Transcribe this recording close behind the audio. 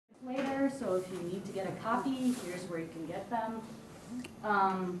so if you need to get a copy, here's where you can get them.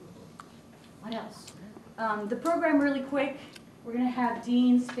 What else? The program really quick. We're going to have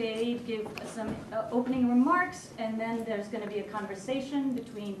Dean Spade give some opening remarks, and then there's going to be a conversation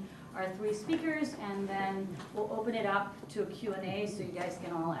between our three speakers, and then we'll open it up to a Q&A so you guys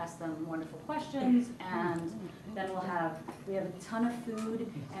can all ask them wonderful questions, and then we have a ton of food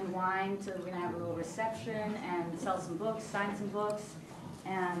and wine, so we're going to have a little reception and sell some books, sign some books,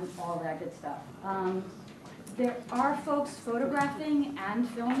 and all that good stuff. There are folks photographing and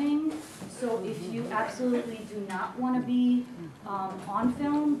filming, so if you absolutely do not want to be on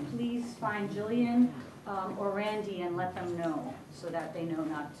film, please find Jillian or Randy and let them know so that they know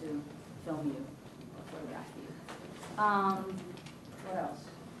not to film you or photograph you. What else?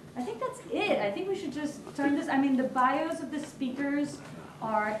 I think that's it. I think we should just turn this. I mean, the bios of the speakers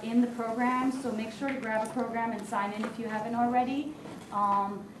are in the program, so make sure to grab a program and sign in if you haven't already.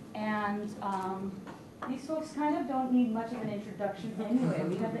 These folks kind of don't need much of an introduction anyway.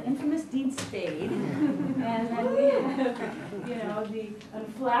 We have the infamous Dean Spade, and then we have, you know, the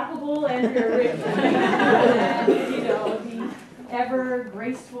unflappable Andrea Ritchie, and, you know, the ever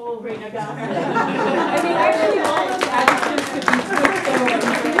graceful Reina Gossett. I mean, actually, all those adjectives could be switched over.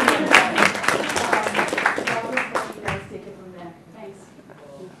 You guys take it from there. Thanks.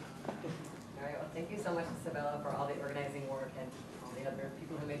 All right. Well, thank you so much, Isabella, for all the organizing work and all the other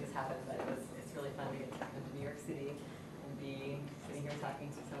people who made this happen. But it's really fun to get to come to New York City and be sitting here talking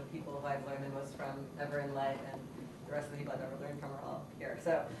to some people who I've learned the most from ever in life, and the rest of the people I've ever learned from are all here.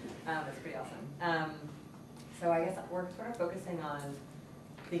 So it's pretty awesome. So I guess we're sort of focusing on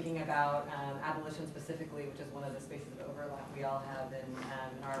thinking about abolition specifically, which is one of the spaces of overlap we all have in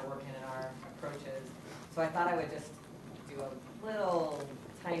our work and in our approaches. So I thought I would just do a little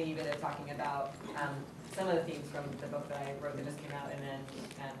tiny bit of talking about some of the themes from the book that I wrote that just came out, and then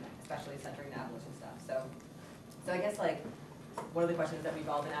especially centering the abolition stuff. So I guess like one of the questions that we've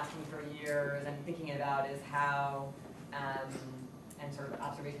all been asking for years and thinking about is how, and sort of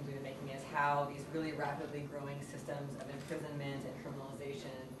observations we've been making is how these really rapidly growing systems of imprisonment and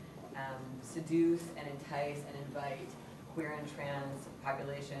criminalization seduce and entice and invite queer and trans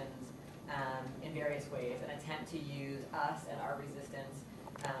populations in various ways, and attempt to use us and our resistance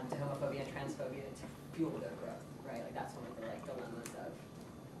to homophobia and transphobia to fuel their growth, right? Like that's one of the dilemmas of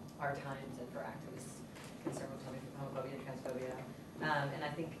our times and for activists concerned with homophobia and transphobia. And I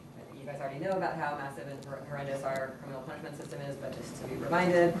think you guys already know about how massive and horrendous our criminal punishment system is, but just to be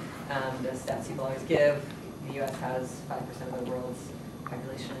reminded, the stats people always give, the US has 5% of the world's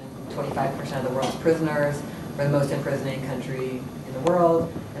population, 25% of the world's prisoners. We're the most imprisoning country in the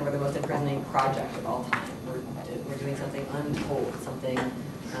world, and we're the most imprisoning project of all time. We're doing something untold, something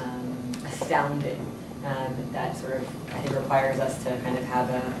astounding, that sort of, I think, requires us to kind of have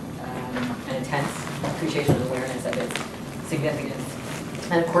an intense appreciation and awareness of its significance.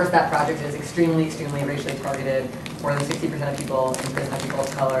 And of course, that project is extremely, extremely racially targeted. More than 60% of people in prison are people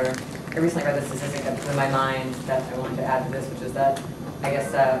of color. I recently read the statistic that blew my mind that I wanted to add to this, which is that I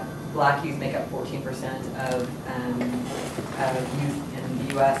guess Black youth make up 14% of youth in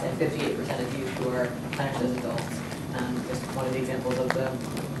the U.S. and 58% of youth who are punished as adults. Just one of the examples of the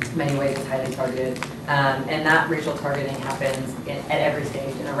many ways it's highly targeted. And that racial targeting happens at every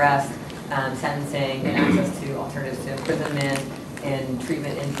stage, in arrest, sentencing, and access to alternatives to imprisonment, in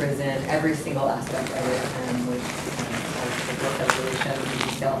treatment in prison, every single aspect of it, which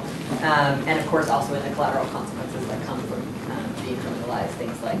and of course also in the collateral consequences that come from being criminalized,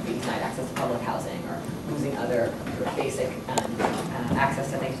 things like being denied access to public housing or losing other sort of basic access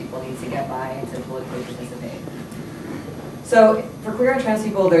to things people need to get by to politically participate. So for queer and trans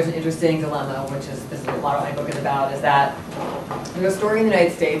people, there's an interesting dilemma, which is, this is what a lot of my book is about, is that there's a story in the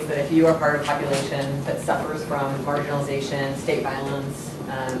United States that if you are part of a population that suffers from marginalization, state violence,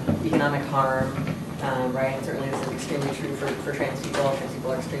 economic harm, right, and certainly this is extremely true for trans people. Trans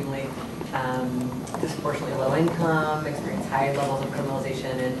people are extremely disproportionately low income, experience high levels of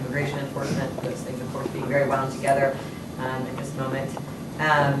criminalization and immigration enforcement, those things of course being very wound together at this moment.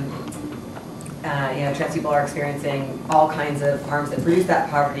 Trans people are experiencing all kinds of harms that produce that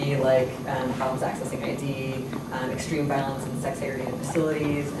poverty, like problems accessing ID, extreme violence in sex segregated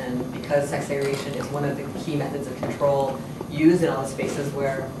facilities, and because sex segregation is one of the key methods of control used in all the spaces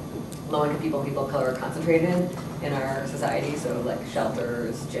where low-income people and people of color are concentrated in our society, so like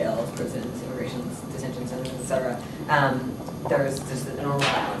shelters, jails, prisons, immigration detention centers, etc. There's just an enormous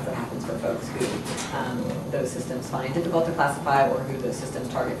violence that happens for folks who those systems find difficult to classify, or who those systems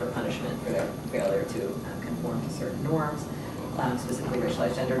target for punishment for their failure to conform to certain norms, specifically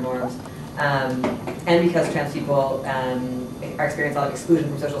racialized gender norms. And because trans people are experiencing a lot of exclusion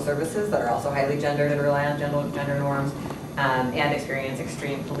from social services that are also highly gendered and rely on gender norms, and experience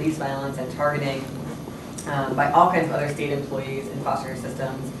extreme police violence and targeting by all kinds of other state employees in foster care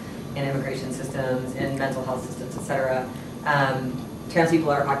systems, in immigration systems, in mental health systems, etc. Trans people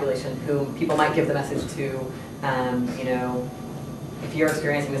are a population whom people might give the message to, you know, if you're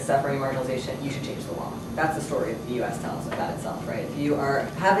experiencing this suffering and marginalization, you should change the law. That's the story the U.S. tells about itself, right? If you are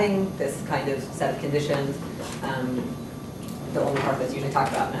having this kind of set of conditions, the only part that's usually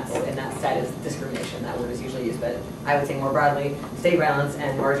talked about in that set is discrimination. That word is usually used, but I would say more broadly, state violence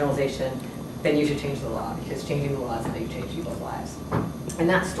and marginalization, then you should change the law, because changing the law is how you change people's lives. And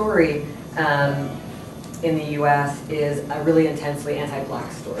that story in the U.S. is a really intensely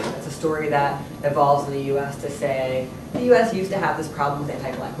anti-Black story. It's a story that evolves in the U.S. to say, the U.S. used to have this problem with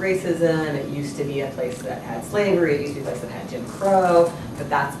anti-Black racism. It used to be a place that had slavery. It used to be a place that had Jim Crow. But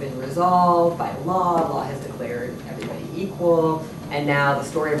that's been resolved by law. Law has declared everybody equal. And now the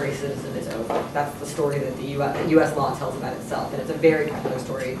story of racism is over. That's the story that the U.S. law tells about itself. And it's a very popular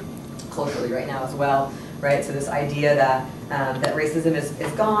story culturally right now as well. Right, so this idea that that racism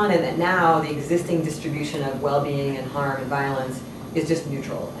is gone, and that now the existing distribution of well-being and harm and violence is just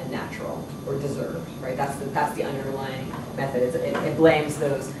neutral and natural or deserved. Right, that's the underlying method. It blames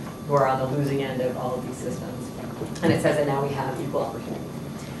those who are on the losing end of all of these systems, and it says that now we have equal opportunity.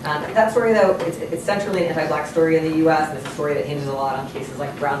 That story, though, it's centrally an anti-Black story in the U.S., and it's a story that hinges a lot on cases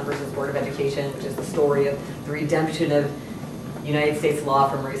like Brown versus Board of Education, which is the story of the redemption of United States law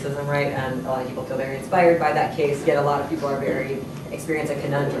from racism, right? And a lot of people feel very inspired by that case, yet a lot of people are experience a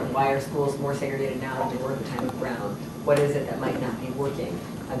conundrum. Why are schools more segregated now than they were at the time of Brown? What is it that might not be working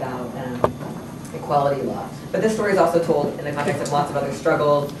about equality law? But this story is also told in the context of lots of other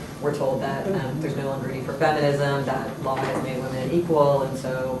struggles. We're told that there's no longer need for feminism, that law has made women equal, and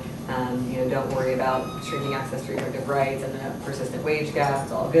so you know, don't worry about shrinking access to reproductive rights and the persistent wage gap,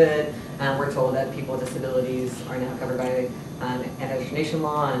 it's all good. We're told that people with disabilities are now covered by anti-discrimination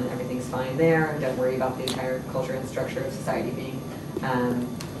law and everything's fine there. Don't worry about the entire culture and structure of society being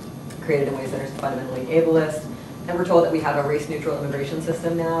created in ways that are fundamentally ableist. And we're told that we have a race-neutral immigration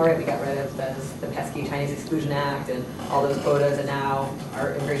system now, right? We got rid of the pesky Chinese Exclusion Act and all those quotas, and now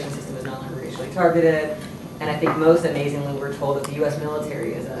our immigration system is no longer racially targeted. And I think most amazingly, we're told that the U.S.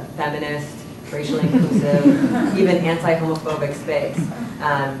 military is a feminist, racially inclusive, even anti-homophobic space.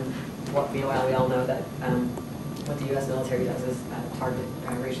 Meanwhile, we all know that what the U.S. military does is target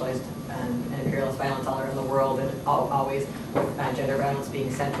racialized and imperialist violence all around the world, and always with gender violence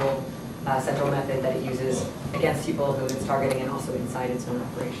being central method that it uses against people who it's targeting and also inside its own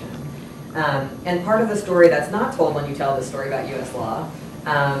operation. And part of the story that's not told when you tell this story about U.S. law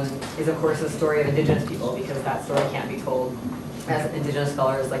is, of course, the story of indigenous people, because that story can't be told as indigenous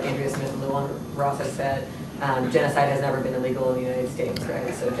scholars like Andrea Smith and Llewellyn Ross have said. Genocide has never been illegal in the United States,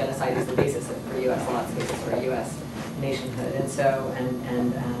 right? So genocide is the basis for U.S. law, it's the basis for U.S. nationhood, and so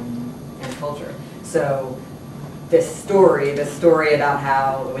and culture. So this story about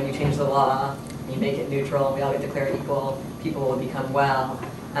how when you change the law, you make it neutral, and we all get declared equal, people will become well.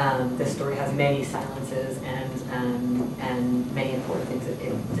 This story has many silences and many important things that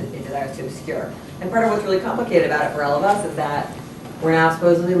it desires to obscure. And part of what's really complicated about it for all of us is that we're now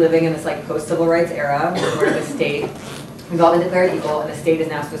supposedly living in this like post-civil rights era where the state, we've all been declared equal, and the state is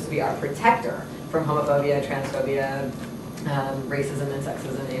now supposed to be our protector from homophobia, transphobia, racism, and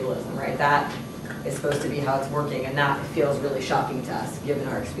sexism, and ableism, right? That is supposed to be how it's working, and that feels really shocking to us given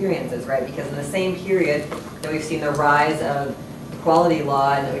our experiences, right? Because in the same period that we've seen the rise of equality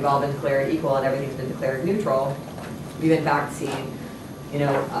law and that we've all been declared equal and everything's been declared neutral, we've in fact seen, you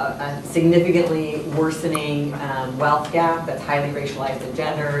know, a significantly worsening wealth gap that's highly racialized and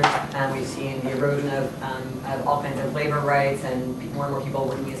gendered. We've seen the erosion of all kinds of labor rights, and more and more people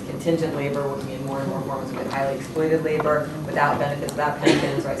working as contingent labor, working in more and more forms of highly exploited labor without benefits, without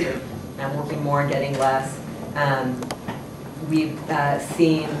pensions, right? So working more and getting less. We've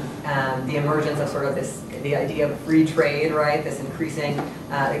seen the emergence of sort of the idea of free trade, right? This increases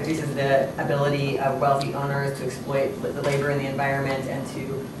the ability of wealthy owners to exploit the labor in the environment and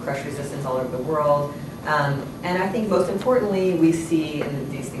to crush resistance all over the world. And I think most importantly, we see,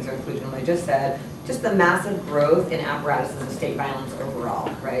 and these things are included in what I just said, just the massive growth in apparatuses of state violence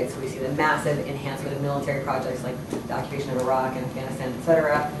overall, right? So we see the massive enhancement of military projects like the occupation of Iraq and Afghanistan, et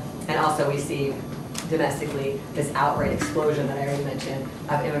cetera. And also we see domestically this outright explosion that I already mentioned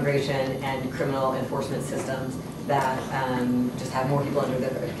of immigration and criminal enforcement systems that just have more people under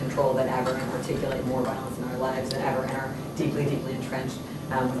their control than ever and articulate more violence in our lives than ever and are deeply, deeply entrenched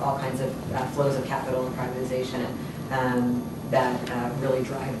with all kinds of flows of capital and privatization. that really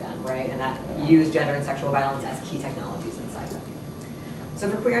drive them, right? And that use gender and sexual violence as key technologies inside them. So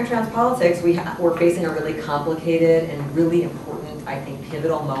for queer and trans politics, we're facing a really complicated and really important, I think,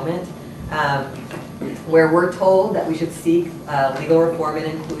 pivotal moment where we're told that we should seek legal reform and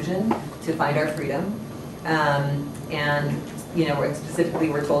inclusion to find our freedom. And specifically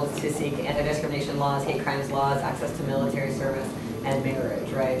we're told to seek anti-discrimination laws, hate crimes laws, access to military service, and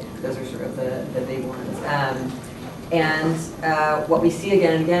marriage, right? Those are sort of the big ones. What we see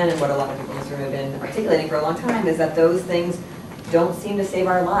again and again, and what a lot of people have sort of been articulating for a long time, is that those things don't seem to save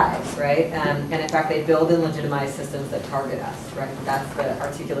our lives, right? And in fact, they build and legitimize systems that target us, right? That's the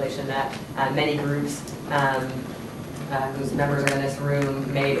articulation that many groups whose members are in this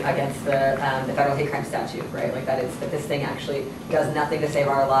room made against the federal hate crime statute, right? Like that this thing actually does nothing to save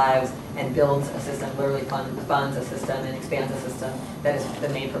our lives and builds a system, literally funds a system and expands a system that is the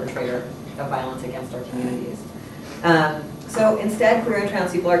main perpetrator of violence against our communities. So instead, queer and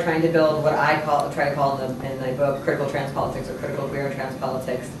trans people are trying to build what I try to call in my book critical trans politics, or critical queer and trans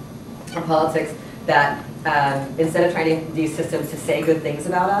politics, or politics that instead of trying to these systems to say good things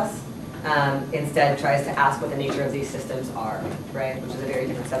about us, instead tries to ask what the nature of these systems are, right? Which is a very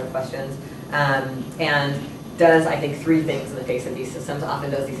different set of questions. And does, I think, three things in the face of these systems.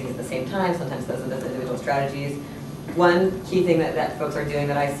 Often does these things at the same time, sometimes does them as individual strategies. One key thing that folks are doing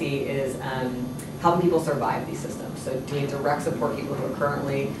that I see is helping people survive these systems. So doing direct support people who are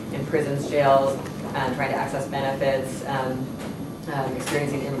currently in prisons, jails, trying to access benefits,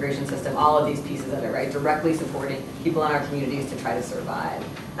 experiencing the immigration system, all of these pieces of it, right? Directly supporting people in our communities to try to survive.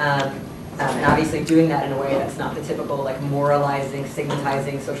 And obviously doing that in a way that's not the typical like moralizing,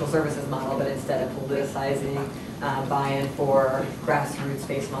 stigmatizing social services model, but instead a politicizing, buy-in for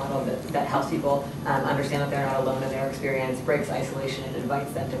grassroots-based model that helps people understand that they're not alone in their experience, breaks isolation, and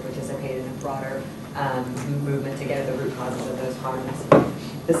invites them to participate in a broader movement to get at the root causes of those harms.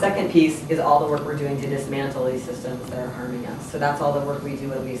 The second piece is all the work we're doing to dismantle these systems that are harming us. So that's all the work we do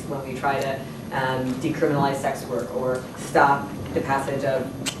when we try to decriminalize sex work or stop the passage of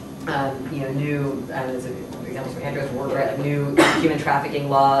new, as examples from Andrea's work, right, like new human trafficking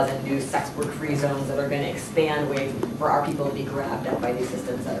laws and new sex work-free zones that are going to expand ways for our people to be grabbed up by these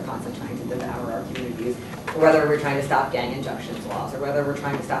systems that are constantly trying to devour our communities. Or whether we're trying to stop gang injunctions laws, or whether we're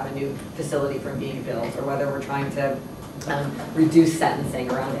trying to stop a new facility from being built, or whether we're trying to reduce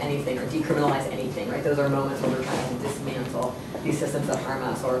sentencing around anything or decriminalize anything, right? Those are moments where we're trying to dismantle these systems that harm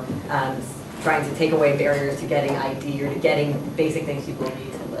us, or trying to take away barriers to getting ID or to getting basic things people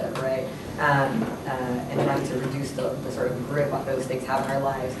need to live, right? And trying to reduce the sort of grip on those things have in our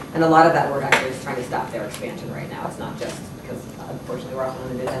lives. And a lot of that work actually is trying to stop their expansion right now. It's not just because, unfortunately, we're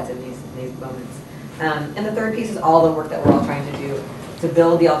often limited in these moments. And the third piece is all the work that we're all trying to do to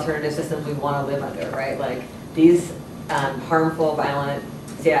build the alternative systems we want to live under, right? Like these harmful, violent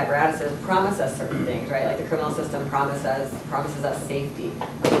state apparatuses promise us certain things, right? Like the criminal system promises us safety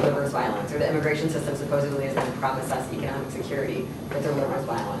that delivers violence, or the immigration system supposedly is going to promise us economic security that delivers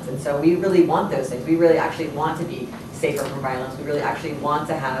violence. And so we really want those things. We really actually want to be safer from violence. We really actually want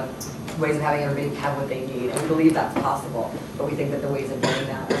to have ways of having everybody have what they need. And we believe that's possible, but we think that the ways of doing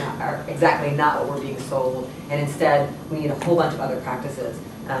that are exactly not what we're being sold. And instead, we need a whole bunch of other practices.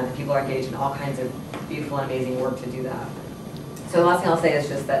 And people are engaged in all kinds of beautiful and amazing work to do that. So the last thing I'll say is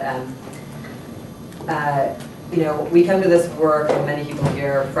just that, we come to this work, and many people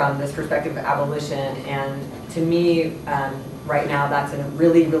here, from this perspective of abolition, and to me, right now, that's a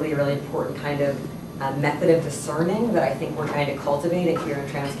really, really, really important kind of method of discerning that I think we're trying to cultivate in queer and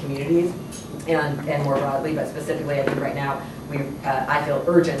trans communities, and more broadly, but specifically, I think right now, I feel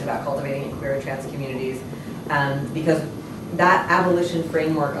urgent about cultivating in queer and trans communities, because that abolition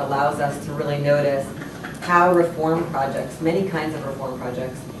framework allows us to really notice how reform projects, many kinds of reform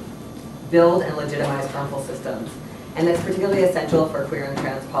projects, build and legitimize harmful systems. And that's particularly essential for queer and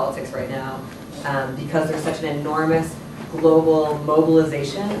trans politics right now, because there's such an enormous global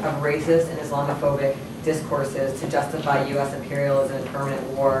mobilization of racist and Islamophobic discourses to justify U.S. imperialism and permanent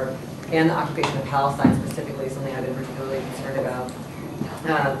war, and the occupation of Palestine specifically, something I've been particularly concerned about.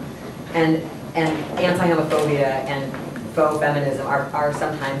 And anti-homophobia and faux feminism are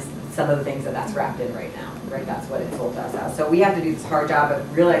sometimes some of the things that's wrapped in right now, right? That's what it's sold to us as. So we have to do this hard job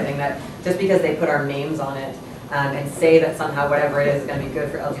of realizing that just because they put our names on it and say that somehow whatever it is going to be good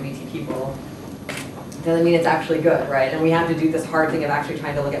for LGBT people, doesn't mean it's actually good, right? And we have to do this hard thing of actually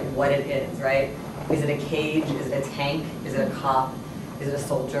trying to look at what it is, right? Is it a cage? Is it a tank? Is it a cop? Is it a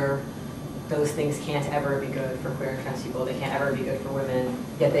soldier? Those things can't ever be good for queer and trans people. They can't ever be good for women,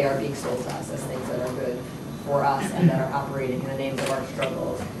 yet they are being sold to us as things that are good for us and that are operating in the names of our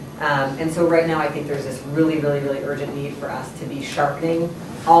struggles. And so right now I think there's this really, really, really urgent need for us to be sharpening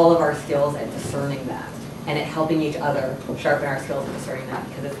all of our skills at discerning that, and at helping each other sharpen our skills at discerning that,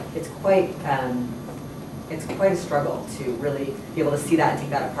 because it's quite a struggle to really be able to see that and take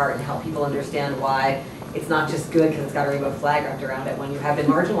that apart and help people understand why it's not just good because it's got a rainbow flag wrapped around it. When you have been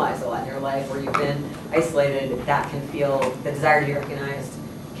marginalized a lot in your life, or you've been isolated, that can feel, the desire to be recognized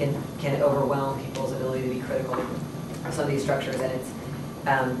can overwhelm people's ability to be critical of some of these structures. And it's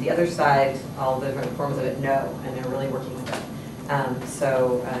the other side, all the different forms of it, know, and they're really working with it. And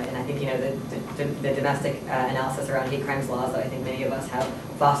I think, you know, the domestic analysis around hate crimes laws that I think many of us have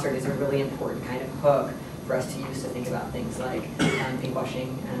fostered is a really important kind of hook for us to use to think about things like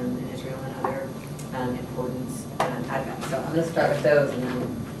pinkwashing in Israel and other important advocates. So I'm going to start with those and then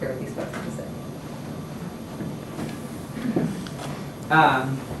hear what these folks have to say.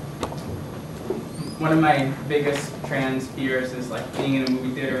 One of my biggest trans fears is like being in a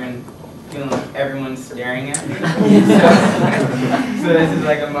movie theater and feeling like everyone's staring at me. So this is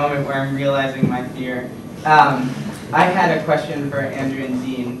like a moment where I'm realizing my fear. I had a question for Andrea and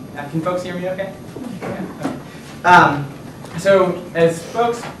Dean. Can folks hear me okay? Yeah. So as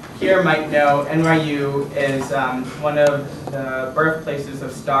folks here might know, NYU is one of the birthplaces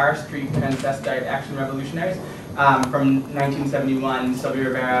of STAR, Street Transvestite Action Revolutionaries. From 1971, Sylvia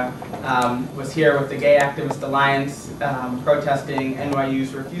Rivera was here with the Gay Activist Alliance protesting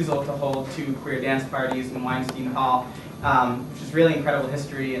NYU's refusal to hold 2 queer dance parties in Weinstein Hall, which is really incredible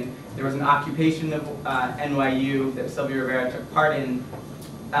history. And there was an occupation of NYU that Sylvia Rivera took part in,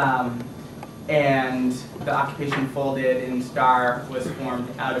 and the occupation folded and STAR was formed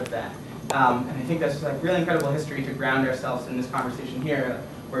out of that. And I think that's just like really incredible history to ground ourselves in this conversation here.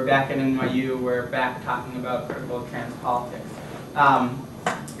 We're back at NYU, we're back talking about critical trans politics.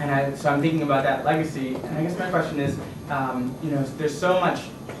 So I'm thinking about that legacy, and I guess my question is, you know, there's so much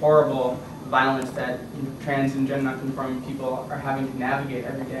horrible violence that trans and gender nonconforming people are having to navigate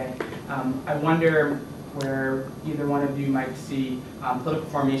every day. I wonder where either one of you might see political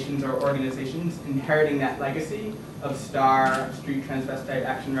formations or organizations inheriting that legacy of STAR, Street Transvestite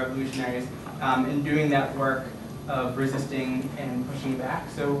Action Revolutionaries, and doing that work of resisting and pushing back.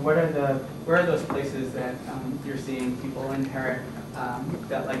 So where are those places that you're seeing people inherit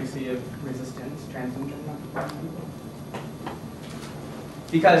that legacy of resistance, trans and gender nonconforming people?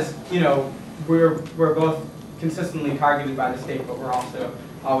 Because, you know, we're both consistently targeted by the state, but we're also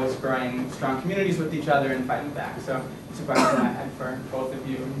always growing strong communities with each other and fighting back. So it's a question I had for both of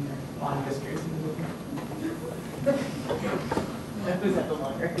you and your long histories in the movement. Who's had the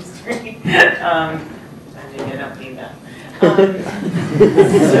longer history? I don't mean that. I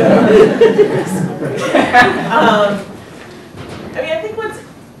mean, I think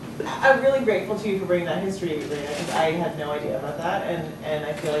I'm really grateful to you for bringing that history, Reina, because I had no idea about that, and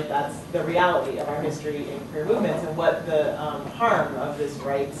I feel like that's the reality of our history in queer movements and what the harm of this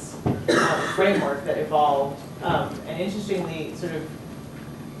rights framework that evolved, and interestingly sort of,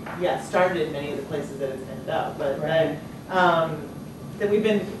 started in many of the places that it's ended up, but right. that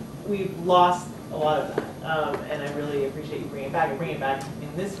we've lost a lot of that, and I really appreciate you bringing it back, and bringing it back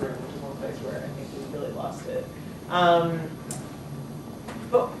in this room, which is one place where I think we really lost it.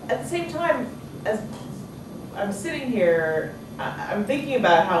 But at the same time, as I'm sitting here, I'm thinking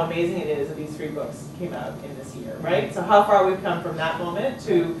about how amazing it is that these 3 books came out in this year, right? So how far we've come from that moment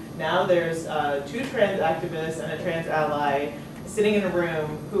to now there's 2 trans activists and a trans ally sitting in a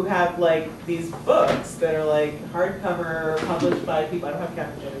room who have like these books that are like hardcover, published by people, I don't have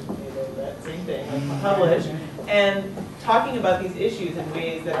Catholic Genders with me, but that same thing, like published, and talking about these issues in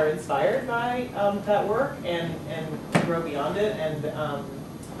ways that are inspired by that work and grow beyond it, and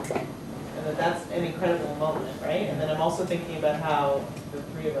that's an incredible moment, right? And then I'm also thinking about how the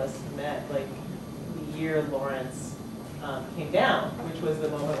 3 of us met, like the year Lawrence came down, which was the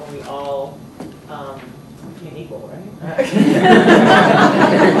moment when we all became equal, right?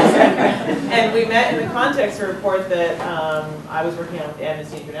 And we met in the context of a report that I was working on with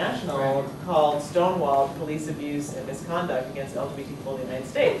Amnesty International called Stonewall, Police Abuse and Misconduct Against LGBT People in the United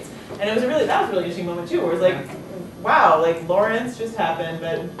States. And it was that was a really interesting moment too, where it was like, wow, like Lawrence just happened,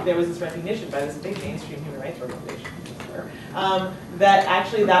 but there was this recognition by this big mainstream human rights organization that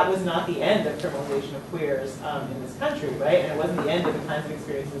actually that was not the end of criminalization of queers in this country, right? And it wasn't the end of the kinds of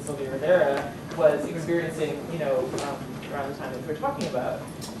experiences that Sylvia Rivera was experiencing, you know, around the time that we're talking about.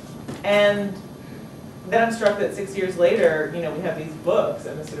 And then I'm struck that 6 years later, you know, we have these books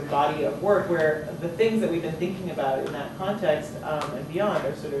and this sort of body of work where the things that we've been thinking about in that context and beyond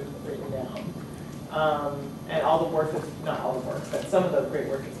are sort of written down. And all the work, not all the work, but some of the great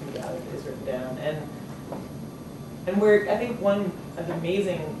work that's coming out of it is written down. And where I think one of the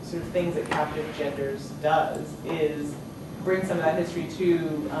amazing sort of things that Captive Genders does is bring some of that history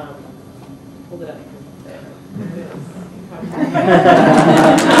to, hold it up.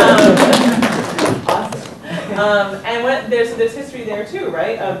 Awesome. And when, there's history there too,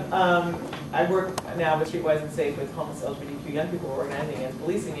 right? I work now with Streetwise and Safe with homeless LGBTQ young people organizing against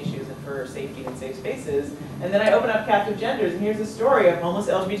policing issues and for safety and safe spaces. And then I open up Captive Genders, and here's a story of homeless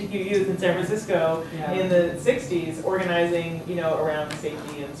LGBTQ youth in San Francisco in the 60s organizing, you know, around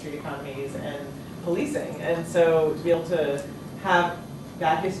safety and street economies and policing. And so to be able to have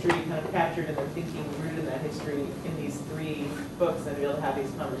that history kind of captured in their thinking, rooted in that history in these 3 books, and to be able to have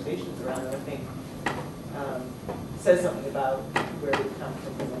these conversations around them, I think says something about where we've come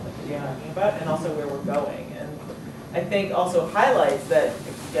from, the moment that you're talking about, and also where we're going. And I think also highlights that,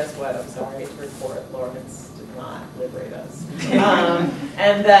 guess what, I'm sorry to report, Lawrence did not liberate us.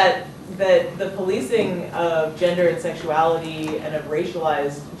 And that the policing of gender and sexuality and of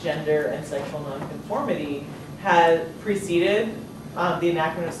racialized gender and sexual nonconformity had preceded the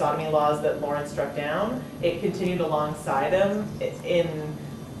enactment of sodomy laws that Lawrence struck down. It continued alongside them in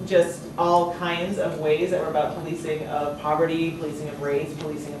just all kinds of ways that were about policing of poverty, policing of race,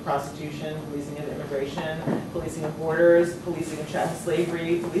 policing of prostitution, policing of immigration, policing of borders, policing of chattel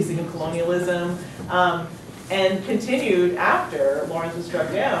slavery, policing of colonialism, and continued after Lawrence was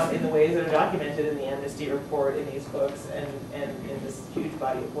struck down in the ways that are documented in the Amnesty report, in these books, and in this huge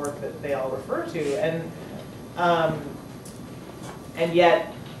body of work that they all refer to. And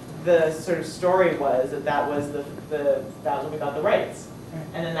yet the sort of story was that that was when we got the rights.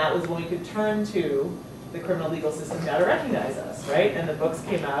 And then that was when we could turn to the criminal legal system now to recognize us, right? And the books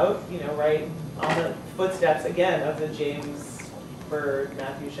came out, you know, right on the footsteps again of the James Byrd,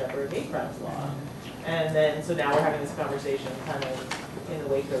 Matthew Shepard hate crimes law. And then, so now we're having this conversation kind of in the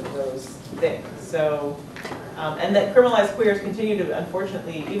wake of those things. So, and that criminalized queers continue to,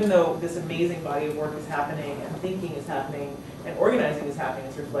 unfortunately, even though this amazing body of work is happening and thinking is happening and organizing is happening,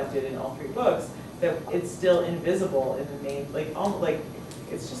 it's reflected in all 3 books, that it's still invisible in the main,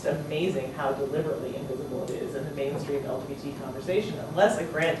 it's just amazing how deliberately invisible it is in the mainstream LGBT conversation, unless a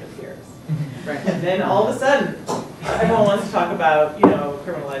grant appears. Right. And then all of a sudden, everyone wants to talk about, you know,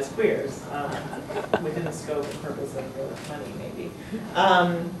 criminalized queers within the scope and purpose of the money, maybe.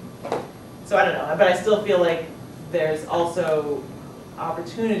 So I don't know, but I still feel like there's also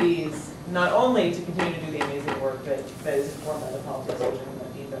opportunities not only to continue to do the amazing work that is informed by the politics of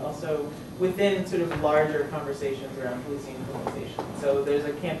but also within sort of larger conversations around policing and criminalization. So there's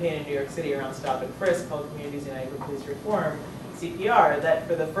a campaign in New York City around Stop and Frisk called Communities United for Police Reform, CPR, that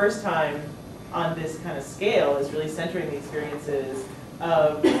for the first time on this kind of scale is really centering the experiences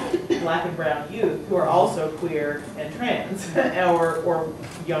of Black and brown youth who are also queer and trans or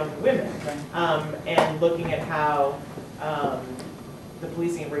young women, and looking at how the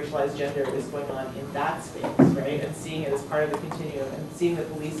policing of racialized gender is going on in that space, right? And seeing it as part of the continuum, and seeing the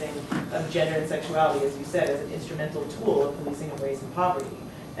policing of gender and sexuality, as you said, as an instrumental tool of policing of race and poverty.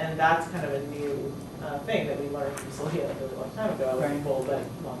 And that's kind of a new thing that we learned from Sylvia a really long time ago, right. People that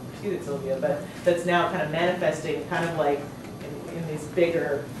long preceded Sylvia, but that's now kind of manifesting kind of like in this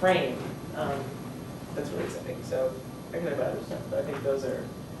bigger frame. That's really exciting. So I can have other stuff, but I think those are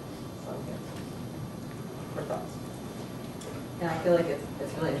some for thoughts. Yeah, I feel like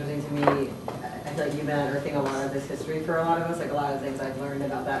it's really interesting to me. I feel like you've been unearthing a lot of this history for a lot of us. Like a lot of things I've learned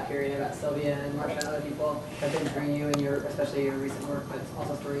about that period, about Sylvia and Marsha and other people have been through you and especially your recent work, but it's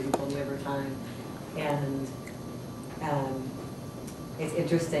also stories you've told me over time. And it's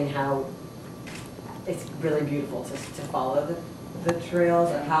interesting how it's really beautiful to follow the trails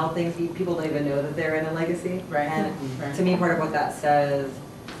of how things, people don't even know that they're in a legacy. Right. And to me, part of what that says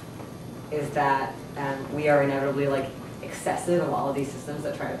is that we are inevitably like excessive of all of these systems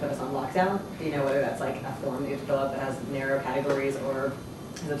that try to put us on lockdown. You know, whether that's like a form that you have to fill out that has narrow categories or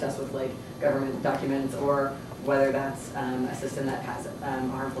is obsessed with like government documents, or whether that's a system that has a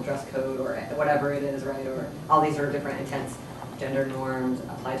harmful dress code or whatever it is, right? Or all these sort of different intense gender norms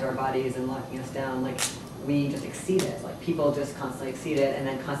applied to our bodies and locking us down. Like we just exceed it. Like people just constantly exceed it and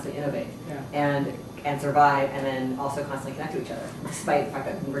then constantly innovate and survive, and then also constantly connect to each other, despite the fact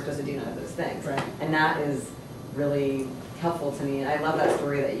that we're supposed to do none of those things. Right. And that is really helpful to me. And I love that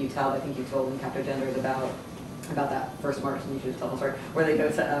story that you tell, I think you told in Captive Genders about that first march, and you should tell the story, where they go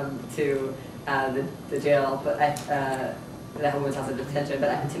to the jail, but the Women's House of Detention.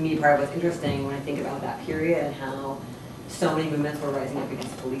 But to me, part of what's interesting when I think about that period and how so many movements were rising up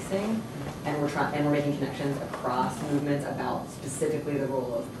against policing, and we're making connections across movements about specifically the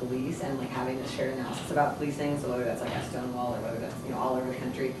role of police and like having a shared analysis about policing. So whether that's like at Stonewall or whether that's all over the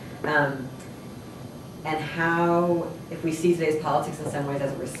country. and how, if we see today's politics in some ways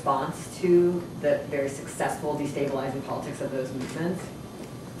as a response to the very successful destabilizing politics of those movements,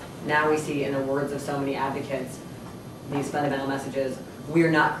 now we see, in the words of so many advocates, these fundamental messages: we're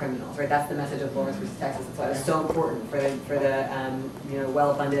not criminals, right? That's the message of Lawrence versus Texas. That's why it was so important for the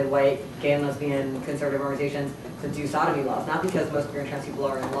well-funded white gay and lesbian conservative organizations to do sodomy laws. Not because most queer and trans people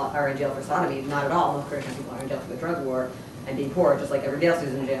are in jail for sodomy, not at all. Most queer and trans people are in jail for the drug war and being poor, just like everybody else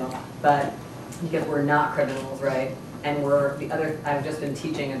who's in jail. But because we're not criminals, right? And I've just been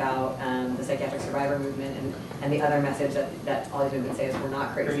teaching about the psychiatric survivor movement, and the other message that all these movements say is we're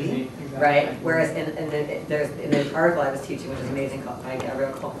not crazy, exactly. right? Whereas in the article I was teaching, which is amazing, by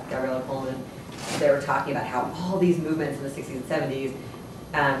Gabriella Coleman, they were talking about how all these movements in the 60s and 70s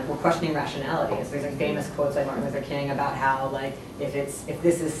were questioning rationality. So there's like famous quotes by Martin Luther King about how, like, if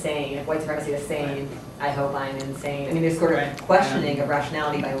this is sane, if white supremacy is sane, I hope I'm insane. I mean, there's sort of questioning of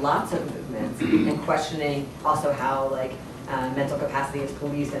rationality by lots of movements, and questioning also how, like, mental capacity is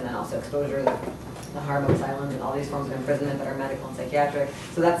policed, and then also exposure to the harm of asylums and all these forms of imprisonment that are medical and psychiatric.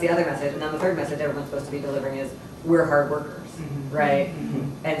 So that's the other message. And then the third message everyone's supposed to be delivering is we're hard workers, right?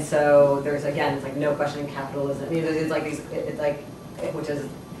 And so there's, again, it's like no questioning capitalism. I mean, it's like these, it's like, which is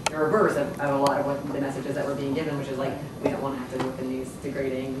the reverse of a lot of what the messages that were being given, which is like, we don't want to have to work in these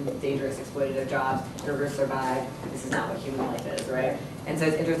degrading, dangerous, exploitative jobs in order to survive. This is not what human life is, right? And so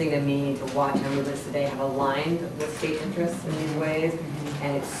it's interesting to me to watch how movements today have aligned with state interests in these ways,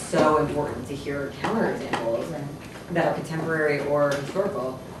 and it's so important to hear counterexamples that are contemporary or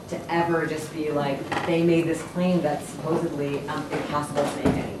historical to ever just be like, they made this claim that's supposedly impossible to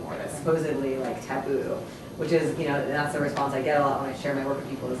make anymore, that's supposedly like taboo. Which is, that's the response I get a lot when I share my work with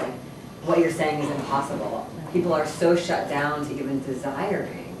people, is like, what you're saying is impossible. People are so shut down to even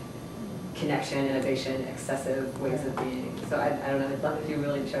desiring connection, innovation, excessive ways of being. So I don't know, I'd love if you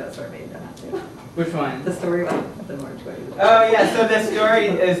really share that story maybe that too. Which one? The story about the March 20. Oh yeah, so the story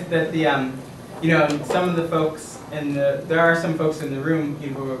is that the, some of the folks there are some folks in the room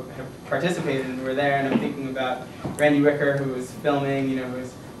who have participated and were there, and I'm thinking about Randy Wicker, who was filming, who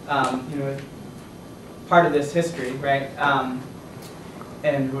was, part of this history, right?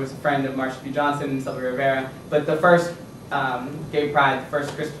 And who was a friend of Marsha P. Johnson and Sylvia Rivera. But the first Gay Pride, the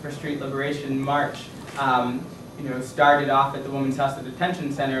first Christopher Street Liberation March, started off at the Women's House of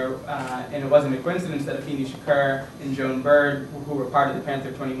Detention Center, and it wasn't a coincidence that Afeni Shakur and Joan Bird, who were part of the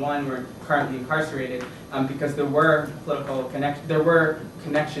Panther 21, were currently incarcerated, because there were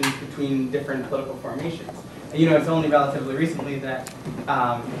connections between different political formations. And, it's only relatively recently that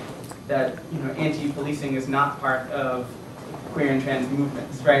anti-policing is not part of queer and trans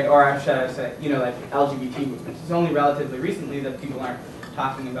movements, right? Or should I say, like LGBT movements. It's only relatively recently that people aren't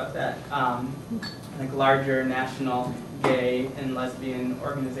talking about that, like larger national gay and lesbian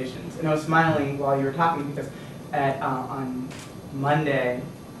organizations. And I was smiling while you were talking because on Monday,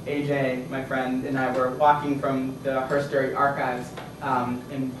 AJ, my friend, and I were walking from the Hearst-Derry Archives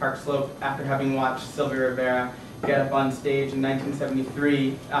in Park Slope after having watched Sylvia Rivera get up on stage in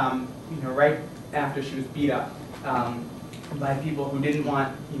 1973, right after she was beat up by people who didn't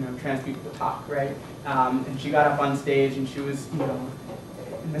want, trans people to talk, right? And she got up on stage and she was,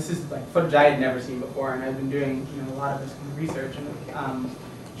 and this is like footage I had never seen before, and I've been doing, a lot of this kind of research. And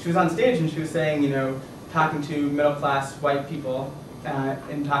she was on stage and she was saying, talking to middle-class white people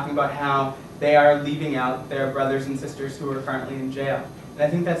and talking about how they are leaving out their brothers and sisters who are currently in jail. And I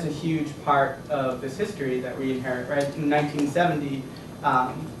think that's a huge part of this history that we inherit, right? In 1970,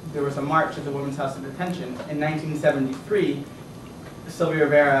 there was a march at the Women's House of Detention. In 1973, Sylvia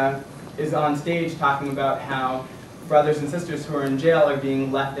Rivera is on stage talking about how brothers and sisters who are in jail are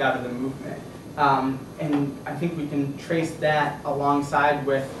being left out of the movement. And I think we can trace that alongside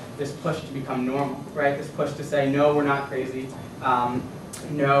with this push to become normal, right? This push to say, no, we're not crazy.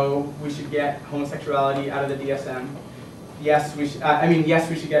 No, we should get homosexuality out of the DSM. Yes, we should, yes,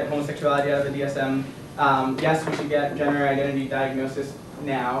 we should get homosexuality out of the DSM. Yes, we should get gender identity diagnosis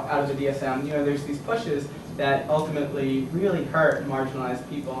now out of the DSM. There's these pushes that ultimately really hurt marginalized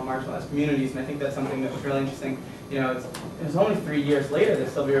people and marginalized communities, and I think that's something that was really interesting. It was only 3 years later that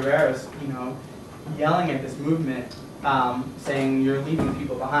Sylvia Rivera was, yelling at this movement, saying you're leaving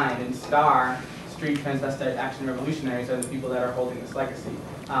people behind, and STAR, Street Transvestite Action Revolutionaries, are the people that are holding this legacy.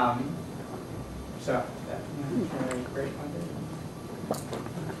 So, that's a great content.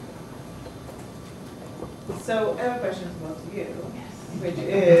 So I have a question as well to you, which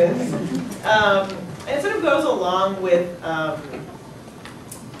is, it sort of goes along with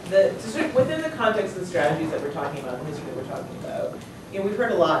within the context of the strategies that we're talking about, the history that we're talking about. We've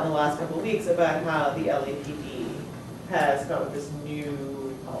heard a lot in the last couple of weeks about how the LAPD has come up with this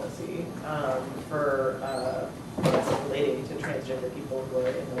new policy for transgender people who are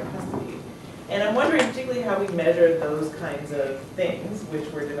in their custody. And I'm wondering particularly how we measure those kinds of things,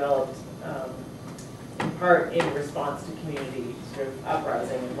 which were developed in part in response to community sort of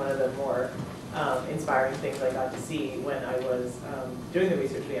uprising. And one of the more inspiring things I got to see when I was doing the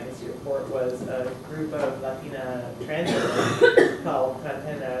research for the Amnesty Report was a group of Latina trans women called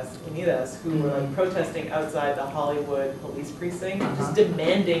Cantenas Unidas who were like protesting outside the Hollywood police precinct, just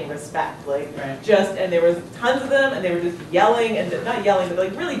demanding respect, like just, and there was tons of them, and they were just yelling, and not yelling, but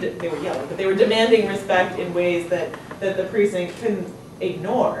like really, they were yelling, but they were demanding respect in ways that the precinct couldn't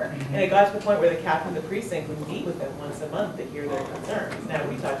ignore. And it got to the point where the captain of the precinct would meet with them once a month to hear their concerns. Now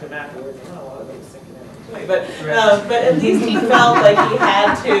we talked to him afterwards, and a lot of them was thinking that, but at least he felt like he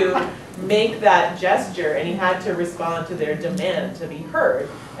had to make that gesture, and he had to respond to their demand to be heard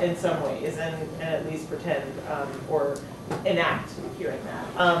in some ways, and at least pretend or enact hearing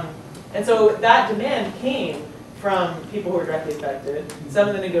that. And so that demand came from people who were directly affected. Some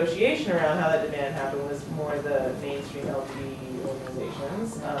of the negotiation around how that demand happened was more the mainstream LGBT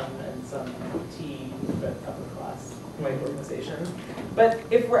organizations and some T, but upper class white organizations. But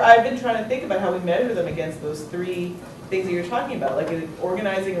I've been trying to think about how we measure them against those three things that you're talking about, like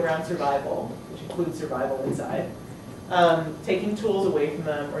organizing around survival, which includes survival inside, taking tools away from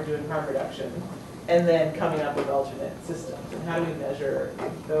them or doing harm reduction, and then coming up with alternate systems. And how do we measure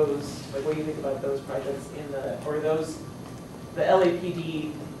those, like what do you think about those projects in the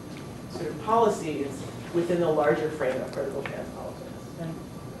LAPD sort of policies within the larger frame of critical trans politics?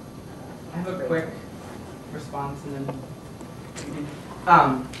 I have a quick response, and then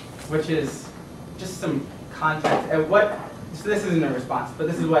which is just some context. So this isn't a response, but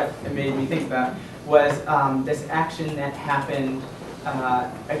this is what it made me think about, was this action that happened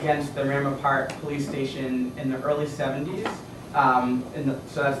against the Rama Park police station in the early 70s,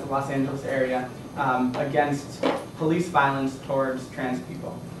 so that's the Los Angeles area, against police violence towards trans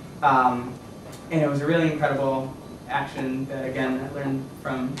people. And it was a really incredible action that, again, I learned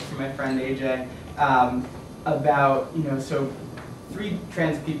from my friend AJ about, so 3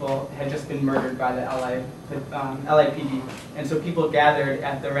 trans people had just been murdered by the LAPD. And so people gathered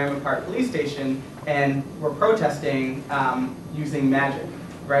at the Rama Park police station and were protesting using magic,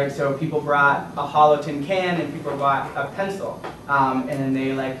 right? So people brought a hollow tin can and people brought a pencil. And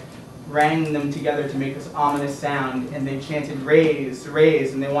they rang them together to make this ominous sound, and they chanted "raise,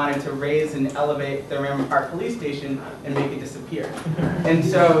 raise," and they wanted to raise and elevate the Rama Park police station and make it disappear. And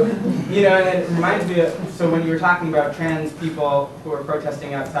so, and it reminds me of, so when you were talking about trans people who are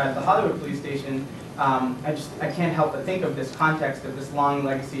protesting outside the Hollywood police station, I can't help but think of this context of this long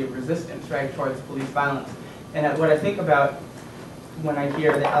legacy of resistance, right, towards police violence. And what I think about when I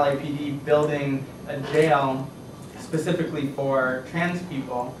hear the LAPD building a jail specifically for trans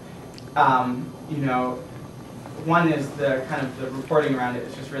people, one is the kind of the reporting around it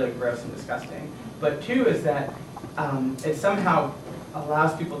is just really gross and disgusting. But 2 is that it somehow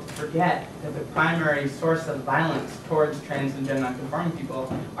allows people to forget that the primary source of violence towards trans and gender nonconforming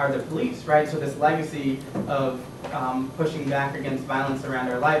people are the police, right? So this legacy of pushing back against violence around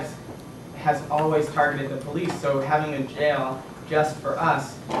our lives has always targeted the police. So having a jail just for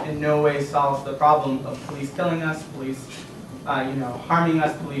us in no way solves the problem of police killing us, police harming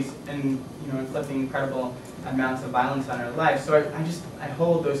us, police, and inflicting incredible amounts of violence on our lives. So I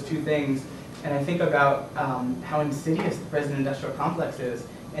hold those 2 things, and I think about how insidious the prison industrial complex is,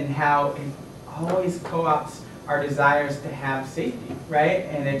 and how it always co-opts our desires to have safety, right?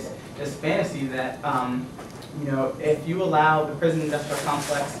 And it's this fantasy that if you allow the prison industrial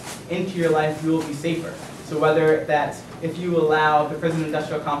complex into your life, you will be safer. So whether that's if you allow the prison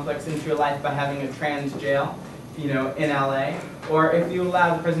industrial complex into your life by having a trans jail, in LA, or if you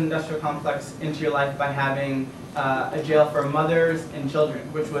allow the prison industrial complex into your life by having a jail for mothers and children,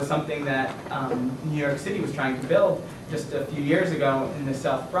 which was something that New York City was trying to build just a few years ago in the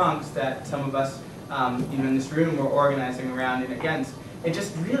South Bronx, that some of us in this room were organizing around and against. It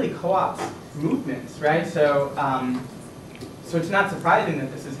just really co-opts movements, right? So, so it's not surprising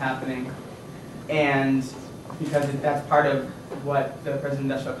that this is happening, and because that's part of what the prison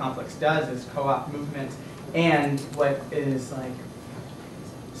industrial complex does, is co-opt movements. And what is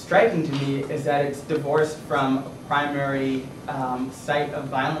striking to me is that it's divorced from a primary site of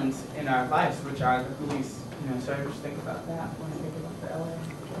violence in our lives, which are the police. So I just think about that when I think about the LA.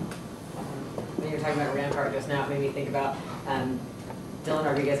 When you were talking about Rampart just now, it made me think about Dylan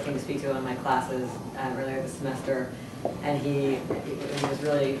Rodriguez came to speak to one of my classes earlier this semester. And he was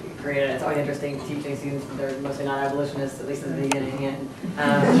really great at it. It's always interesting teaching students that they're mostly not abolitionists, at least in the beginning. And I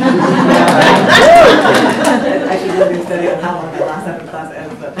should really study on how long the last half of class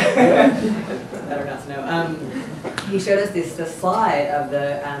ends, but better not to know. he showed us this slide of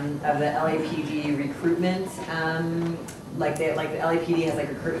the LAPD recruitment. Like the LAPD has like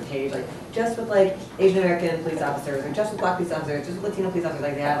a recruitment page, like just with like Asian American police officers, or just with Black police officers, just with Latino police officers.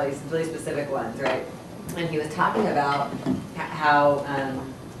 Like they have like really specific ones, right? And he was talking about how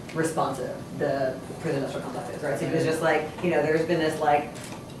responsive the prison industrial complex is, right? So he was just like, there's been this like,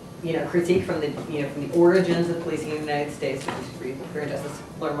 critique from the, from the origins of policing in the United States, which Career and Justice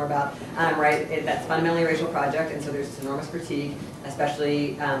learn more about, right? That's fundamentally a racial project, and so there's this enormous critique,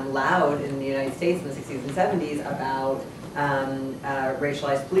 especially loud in the United States in the 60s and 70s about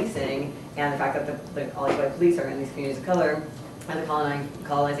racialized policing and the fact that all these white police are in these communities of color as a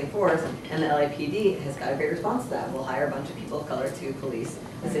colonizing force, and the LAPD has got a great response to that. We'll hire a bunch of people of color to police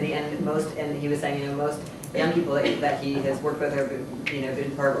the city, and he was saying, most young people that he has worked with or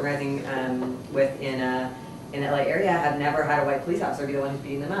been part of organizing with in the LA area have never had a white police officer be the one who's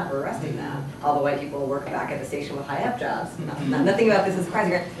beating them up or arresting them. All the white people work back at the station with high-up jobs. Nothing about this is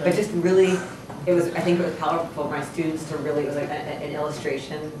surprising, but just really, I think it was powerful for my students to really, it was like an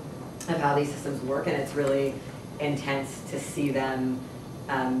illustration of how these systems work, and it's really intense to see them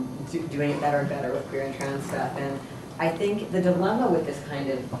doing it better and better with queer and trans stuff. And I think the dilemma with this kind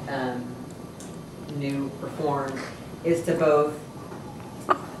of new reform is to both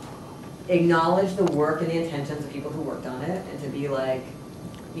acknowledge the work and the intentions of people who worked on it, and to be like,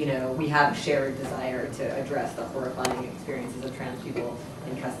 we have a shared desire to address the horrifying experiences of trans people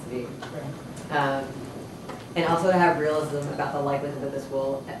in custody. And also to have realism about the likelihood that this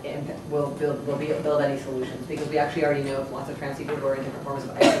will build any solutions, because we actually already know of lots of trans people who are in different forms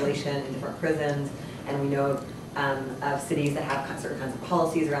of isolation in different prisons, and we know of cities that have certain kinds of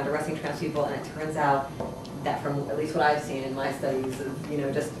policies around arresting trans people, and it turns out that from at least what I've seen in my studies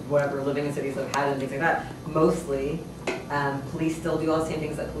of, just whatever, living in cities that have had it and things like that, mostly police still do all the same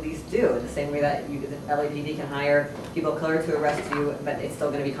things that police do, in the same way that the LAPD can hire people of color to arrest you, but it's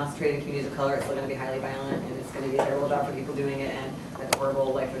still going to be concentrated in communities of color, it's still going to be highly violent, and it's going to be a terrible job for people doing it, and like a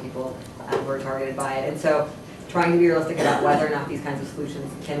horrible life for people who are targeted by it. And so trying to be realistic about whether or not these kinds of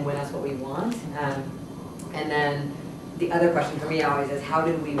solutions can win us what we want. And then the other question for me always is, how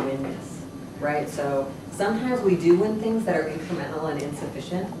did we win this, right? So sometimes we do win things that are incremental and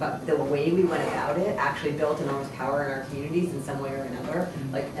insufficient, but the way we went about it actually built enormous power in our communities in some way or another.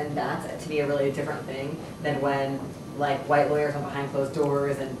 And that's, to me, a really different thing than when white lawyers went behind closed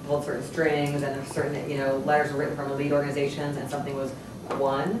doors and pulled certain strings, and certain letters were written from elite organizations and something was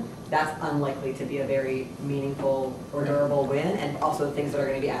won. That's unlikely to be a very meaningful or durable win, and also the things that are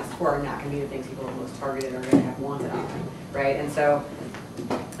going to be asked for are not going to be the things people are most targeted are going to have wanted on, right? And so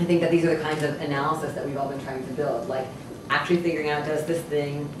I think that these are the kinds of analysis that we've all been trying to build, like actually figuring out, does this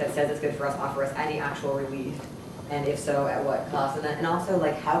thing that says it's good for us offer us any actual relief, and if so, at what cost? And also,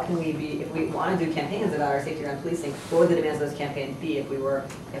 like, how can we be, if we want to do campaigns about our safety around policing, what would the demands of those campaigns be if the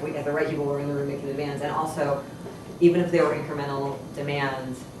right people were in the room making the demands? And also, even if there were incremental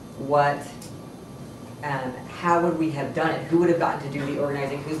demands, how would we have done it? Who would have gotten to do the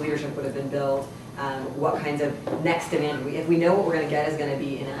organizing? Whose leadership would have been built? What kinds of next demand? If we know what we're going to get is going to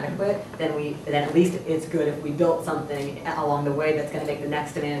be inadequate, then at least it's good if we built something along the way that's going to make the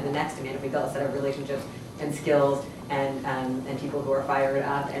next demand the next demand. If we built a set of relationships and skills and people who are fired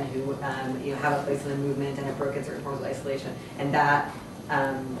up and who have a place in the movement and have broken certain forms of isolation, and that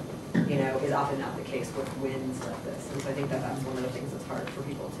is often not the case with wins like this. And so I think that that's one of the things that's hard for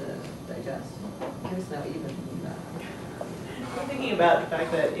people to digest. I'm curious to know what you've been thinking about. I'm thinking about the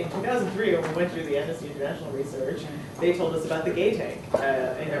fact that in 2003, when we went through the Amnesty International research, they told us about the gay tank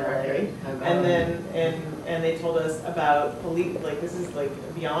in LA, and then and they told us about police. Like, this is like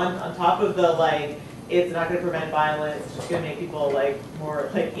beyond, on top of the it's not going to prevent violence. It's just going to make people more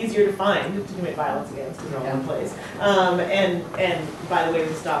easier to find to commit violence against in one place. And by the way,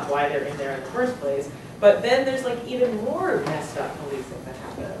 to stop why they're in there in the first place. But then there's even more messed up policing that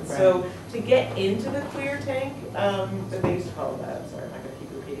happens. Right. So to get into the queer tank, that they used to call it that. I'm sorry, I'm not going to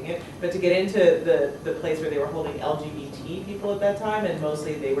keep repeating it. But to get into the place where they were holding LGBT people at that time, and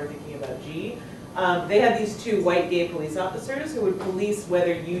mostly they were thinking about G. They had these two white gay police officers who would police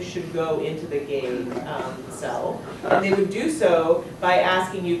whether you should go into the gay cell. And they would do so by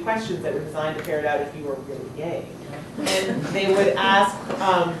asking you questions that were designed to ferret out if you were really gay. And they would ask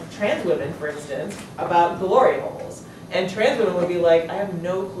trans women, for instance, about glory holes. And trans women would be like, I have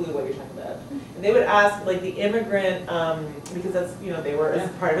no clue what you're talking about. And they would ask the immigrant, because that's, they were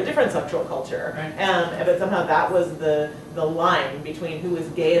part of a different sexual culture. Right. But somehow that was the line between who was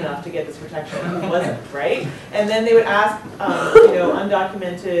gay enough to get this protection and who wasn't, right? And then they would ask,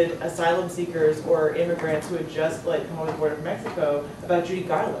 undocumented asylum seekers or immigrants who had just come over the border from Mexico about Judy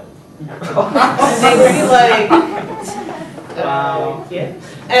Garland. And they would be like, yeah.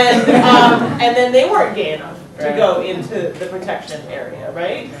 And then they weren't gay enough to go into the protection area,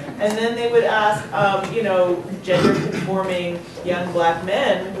 right? And then they would ask, you know, gender-conforming young black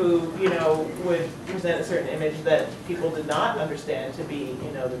men who, you know, would present a certain image that people did not understand to be,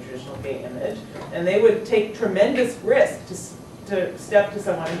 you know, the traditional gay image. And they would take tremendous risk to step to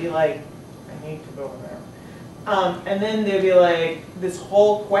someone and be like, I need to go in there. And then there'd be like this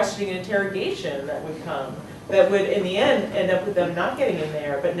whole questioning and interrogation that would come that would, in the end up with them not getting in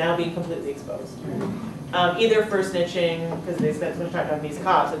there, but now being completely exposed. Either for snitching, because they spent so much time talking to these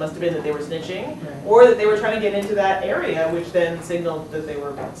cops, it must have been that they were snitching, or that they were trying to get into that area, which then signaled that they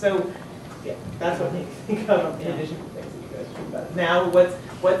were. So, yeah, that's what makes me think of, in addition to things that you guys talk about. Now, what's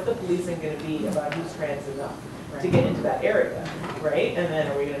the policing going to be about who's trans enough to get into that area, right? And then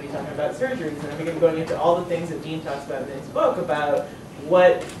are we going to be talking about surgeries, and are we going to be going into all the things that Dean talks about in his book about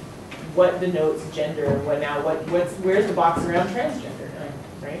what denotes gender, and where's the box around transgender now,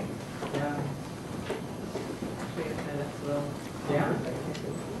 right? Yeah. Yeah.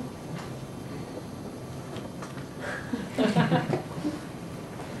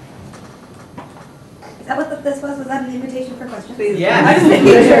 Is that what this was? Was that an invitation for questions? Yeah. I was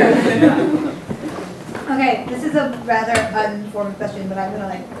making sure. Okay, this is a rather uninformed question, but I'm gonna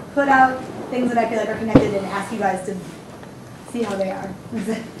like put out things that I feel like are connected and ask you guys to see how they are,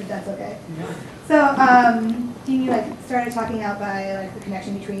 if that's okay. Yeah. So, Dean, you like started talking out by like the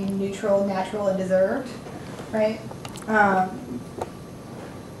connection between neutral, natural, and deserved, right? And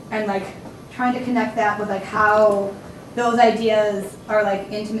like trying to connect that with like how those ideas are like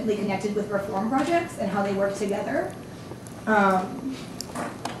intimately connected with reform projects and how they work together. And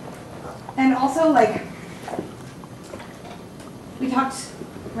also like, we talked,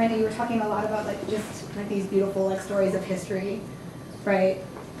 Reina, you were talking a lot about like just like these beautiful like stories of history, right?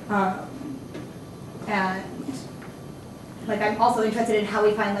 And like I'm also interested in how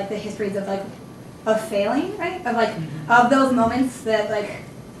we find like the histories of like of failing, right? Of like of those moments that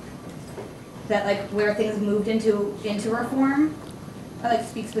where things moved into reform. I like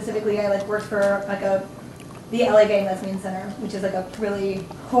speak specifically. I like worked for like the LA Gay and Lesbian Center, which is like a really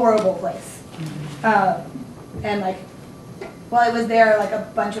horrible place. And like while I was there, like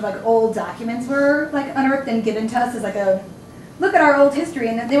a bunch of like old documents were like unearthed and given to us as like a look at our old history,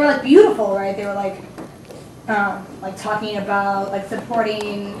 and they were like beautiful, right? They were like talking about like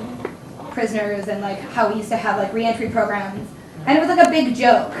supporting prisoners and like how we used to have like reentry programs, and it was like a big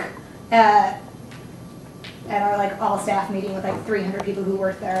joke at our like all staff meeting with like 300 people who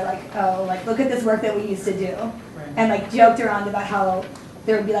worked there, like, oh, like look at this work that we used to do, and like joked around about how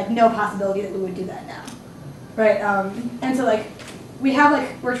there would be like no possibility that we would do that now, right? And so like we have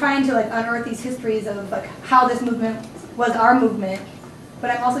like we're trying to like unearth these histories of like how this movement was our movement,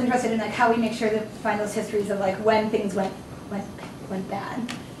 but I'm also interested in like how we make sure to find those histories of like when things went bad,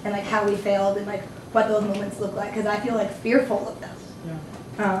 and like how we failed, and like what those moments look like, because I feel like fearful of them.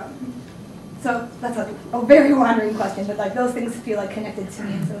 Yeah. So that's a very wandering question, but like those things feel like connected to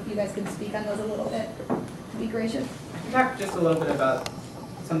me, and so if you guys could speak on those a little bit, I'd be gracious. I can talk just a little bit about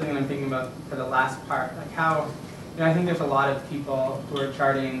something that I'm thinking about for the last part, like how, I think there's a lot of people who are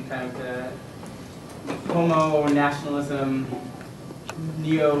charting kind of the homo nationalism,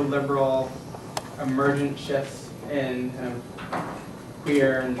 neoliberal emergent shifts in kind of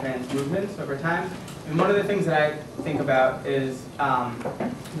queer and trans movements over time. And one of the things that I think about is the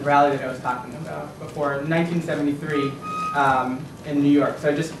rally that I was talking about before, 1973 in New York. So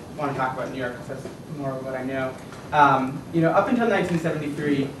I just want to talk about New York because that's more of what I know. Up until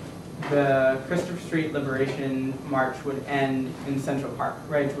 1973, the Christopher Street Liberation March would end in Central Park,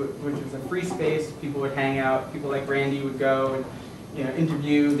 right? Which was a free space. People would hang out. People like Randy would go and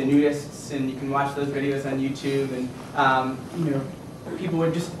interview the nudists, and you can watch those videos on YouTube. And people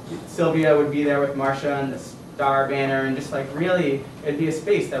would just, Sylvia would be there with Marcia and the Star banner, and just like really, it'd be a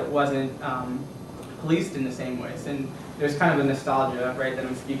space that wasn't policed in the same ways. And there's kind of a nostalgia, right, that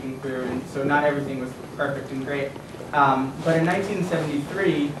I'm speaking through, and so not everything was perfect and great. But in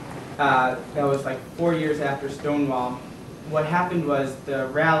 1973, that was like 4 years after Stonewall, what happened was the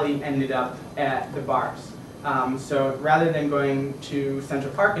rally ended up at the bars. So rather than going to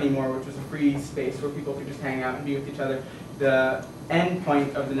Central Park anymore, which was a free space where people could just hang out and be with each other, the end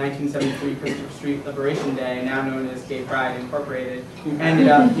point of the 1973 Christopher Street Liberation Day, now known as Gay Pride Incorporated, ended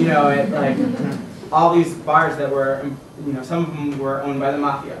up, at like all these bars that were, some of them were owned by the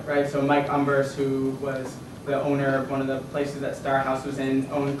mafia, right? So Mike Umbers, who was the owner of one of the places that Star House was in,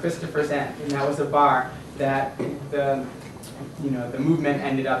 owned Christopher's End, and that was a bar that the movement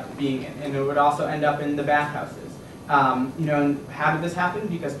ended up being in, and it would also end up in the bathhouses. You know, and how did this happen?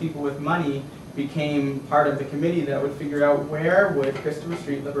 Because people with money became part of the committee that would figure out where would Christopher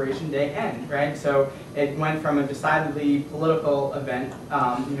Street Liberation Day end, right? So it went from a decidedly political event,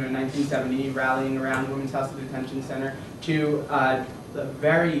 you know, in 1970, rallying around Women's House of Detention Center, to a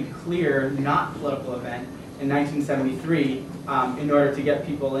very clear, not political event in 1973, in order to get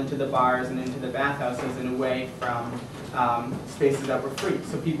people into the bars and into the bathhouses and away from spaces that were free,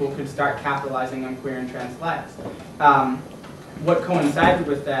 so people could start capitalizing on queer and trans lives. What coincided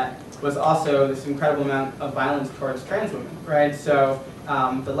with that was also this incredible amount of violence towards trans women, right? So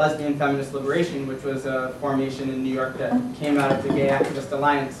the Lesbian Feminist Liberation, which was a formation in New York that came out of the Gay Activist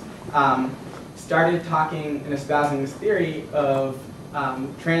Alliance, started talking and espousing this theory of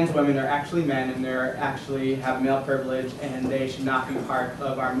trans women are actually men and they actually have male privilege and they should not be part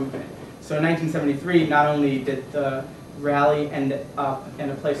of our movement. So in 1973, not only did the rally end up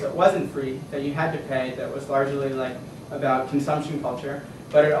in a place that wasn't free, that you had to pay, that was largely like about consumption culture,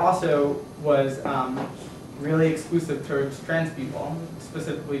 but it also was really exclusive towards trans people,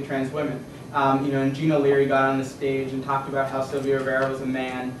 specifically trans women. You know, and Gina Leary got on the stage and talked about how Sylvia Rivera was a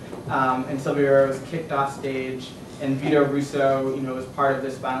man, and Sylvia Rivera was kicked off stage, and Vito Russo, you know, was part of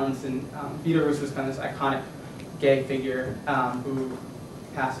this violence, and Vito Russo is kind of this iconic gay figure who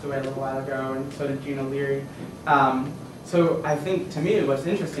passed away a little while ago, and so did Gina Leary. So I think, to me, what's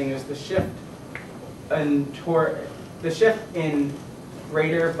interesting is the shift in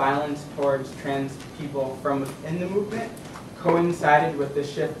greater violence towards trans people from within the movement coincided with the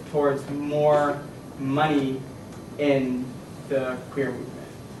shift towards more money in the queer movement.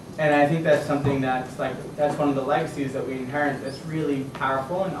 And I think that's something that's one of the legacies that we inherit that's really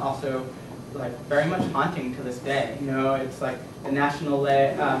powerful and also like very much haunting to this day. You know, it's like the National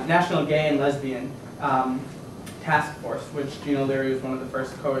Gay and Lesbian Task Force, which Gina Leary was one of the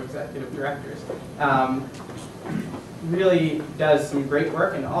first co-executive directors, really does some great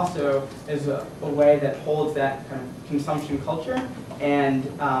work and also is a way that holds that kind of consumption culture and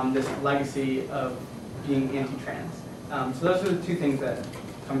this legacy of being anti-trans. So those are the two things that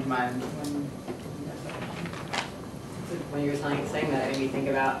come to mind when you were saying that, it made me think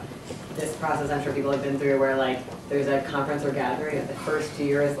about this process I'm sure people have been through where like there's a conference or gathering and the first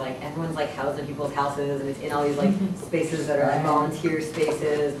year is like everyone's like housed in people's houses and it's in all these like spaces that are like volunteer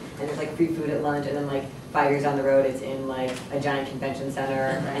spaces and there's like free food at lunch, and then like 5 years down the road it's in like a giant convention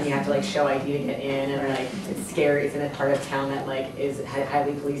center and you have to like show ID to get in, and like it's scary, it's in a part of town that like is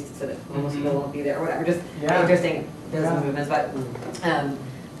highly policed so that homeless people won't be there or whatever. Just interesting those movements. But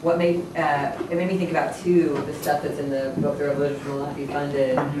what made it made me think about too the stuff that's in the book The Revolution Will Not Be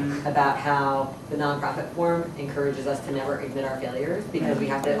Funded, about how the nonprofit form encourages us to never admit our failures because we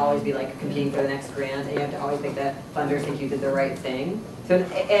have to always be like competing for the next grant, and you have to always think that funders think you did the right thing. So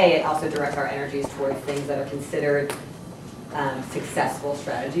it also directs our energies towards things that are considered successful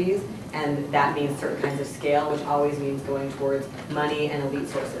strategies, and that means certain kinds of scale, which always means going towards money and elite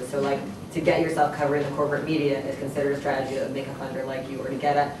sources. So like to get yourself covered in the corporate media is considered a strategy that would make a funder like you, or to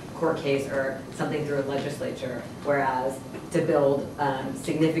get a court case or something through a legislature, whereas to build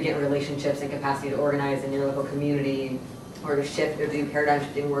significant relationships and capacity to organize in your local community or to shift or do paradigm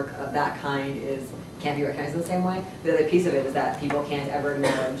shifting work of that kind can't be recognized in the same way. The other piece of it is that people can't ever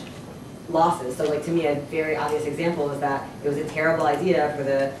acknowledge losses. So like to me a very obvious example is that it was a terrible idea for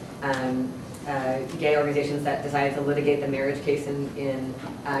the gay organizations that decided to litigate the marriage case in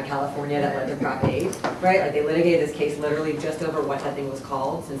California that led to Prop 8, right? Like they litigated this case literally just over what that thing was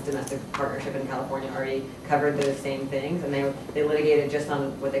called, since domestic partnership in California already covered those same things, and they litigated just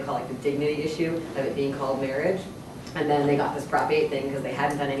on what they call like the dignity issue of it being called marriage. And then they got this Prop 8 thing because they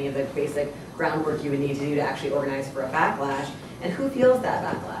hadn't done any of the basic groundwork you would need to do to actually organize for a backlash. And who feels that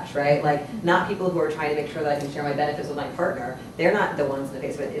backlash, right? Like, not people who are trying to make sure that I can share my benefits with my partner. They're not the ones in the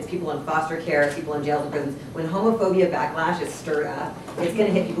face of it. It's people in foster care, it's people in jails and prisons. When homophobia backlash is stirred up, it's going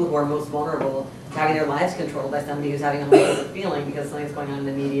to hit people who are most vulnerable to having their lives controlled by somebody who's having a homophobic feeling because something's going on in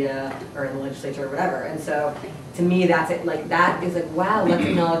the media or in the legislature or whatever. And so, to me, that's it. Like, that is like, wow, let's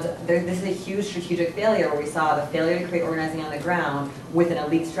acknowledge this is a huge strategic failure where we saw the failure to create organizing on the ground with an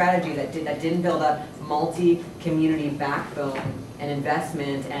elite strategy that didn't build up multi-community backbone and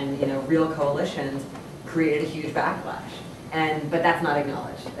investment and real coalitions, created a huge backlash. But that's not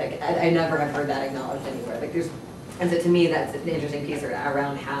acknowledged. Like I never have heard that acknowledged anywhere. Like and so to me that's the interesting piece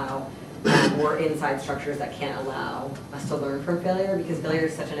around how we're inside structures that can't allow us to learn from failure, because failure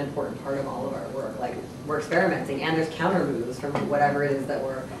is such an important part of all of our work. Like we're experimenting and there's counter moves from whatever it is that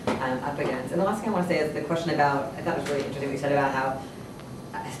we're up against. And the last thing I want to say is the question about, I thought it was really interesting what you said about how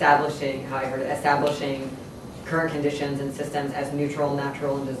establishing current conditions and systems as neutral,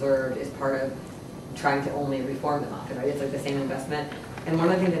 natural, and deserved is part of trying to only reform them often, right? It's like the same investment. And one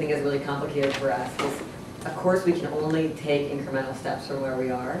of the things I think is really complicated for us is, of course, we can only take incremental steps from where we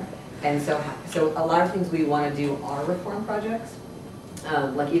are. And so a lot of things we want to do are reform projects,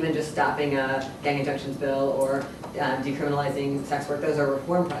 like even just stopping a gang injunctions bill or decriminalizing sex work. Those are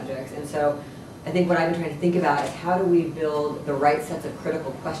reform projects. And so I think what I've been trying to think about is how do we build the right sets of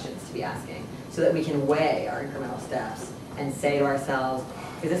critical questions to be asking so that we can weigh our incremental steps and say to ourselves,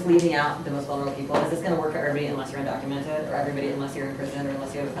 is this leaving out the most vulnerable people? Is this going to work for everybody unless you're undocumented, or everybody unless you're in prison, or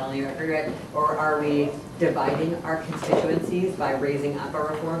unless you have a felony record, right? Or are we dividing our constituencies by raising up our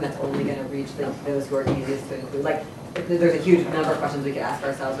reform that's only going to reach those who are easiest to include? Like, there's a huge number of questions we could ask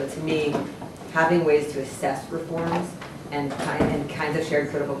ourselves, but to me, having ways to assess reforms and kinds of shared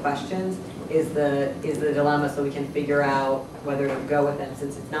critical questions is the dilemma, so we can figure out whether to go with them,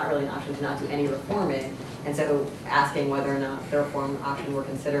 since it's not really an option to not do any reforming. And so asking whether or not the reform option we're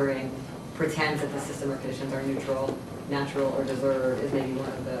considering pretends that the system or conditions are neutral, natural, or deserved is maybe one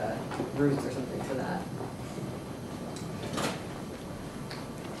of the roots or something to that.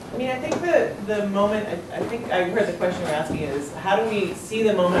 I mean, I think the moment, I think I heard the question you're asking is, how do we see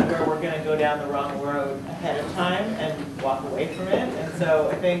the moment where we're going to go down the wrong road ahead of time and walk away from it? And so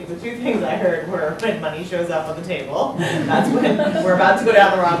I think the two things I heard were when money shows up on the table, that's when we're about to go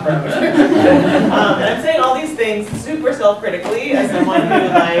down the wrong road. And I'm saying all these things super self-critically as someone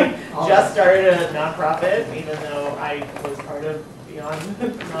who just started a nonprofit, even though I was part of Beyond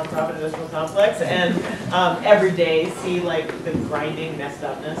Nonprofit Industrial Complex, and every day see the grinding messed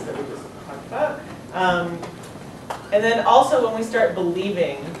upness that we just talked about. And then also when we start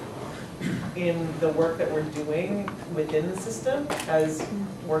believing in the work that we're doing within the system as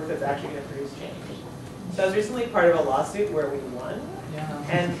work that's actually going to produce change. So I was recently part of a lawsuit where we won,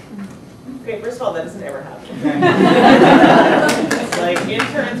 and okay, first of all, that doesn't ever happen. Like,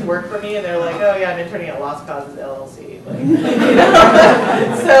 interns work for me and they're like, oh yeah, I'm interning at Lost Causes LLC.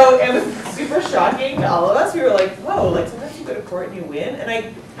 So it was super shocking to all of us. We were like, whoa, sometimes you go to court and you win. And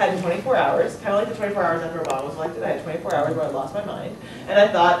I had 24 hours, kind of like the 24 hours after Obama was elected. I had 24 hours where I lost my mind. And I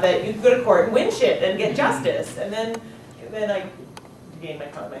thought that you could go to court and win shit and get justice. And then I gained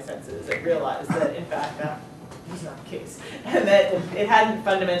my senses and realized that, in fact, that was not the case. And that it hadn't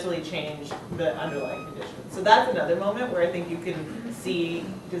fundamentally changed the underlying conditions. So that's another moment where I think you can see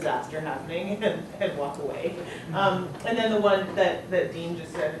disaster happening and walk away. And then the one that Dean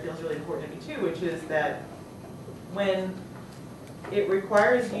just said that feels really important to me too, which is that when it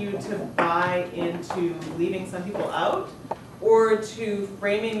requires you to buy into leaving some people out or to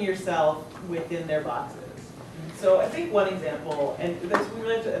framing yourself within their boxes. So I think one example, and that's we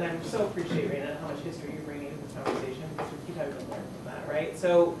really have to, and I so appreciate, Reina, how much history you're bringing to this conversation, because we keep having to learn from that, right?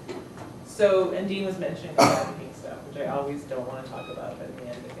 So and Dean was mentioning the trafficking stuff, which I always don't want to talk about, but in the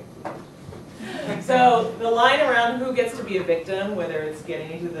end I think we do. So the line around who gets to be a victim, whether it's getting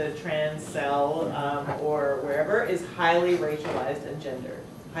into the trans cell or wherever, is highly racialized and gendered.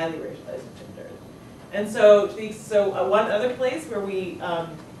 Highly racialized and gendered. And so one other place where we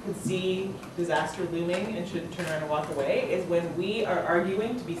could see disaster looming and should turn around and walk away is when we are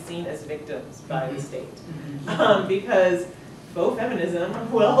arguing to be seen as victims by the state. Because faux feminism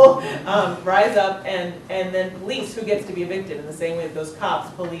will rise up, and then police who gets to be a victim in the same way that those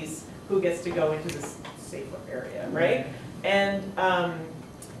cops police who gets to go into this safer area, right?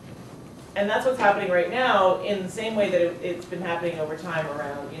 And that's what's happening right now in the same way that it's been happening over time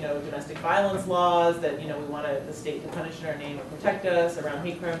around, domestic violence laws, that, we want the state to punish in our name and protect us, around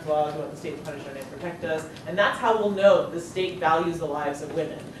hate crimes laws, we want the state to punish in our name and protect us. And that's how we'll know that the state values the lives of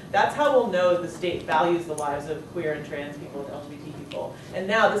women. That's how we'll know that the state values the lives of queer and trans people and LGBT people. And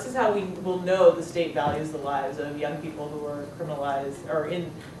now this is how we will know the state values the lives of young people who are criminalized or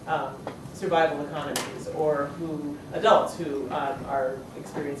in survival economies, or adults who are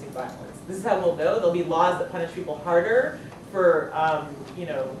experiencing violence. This is how we'll know. There'll be laws that punish people harder for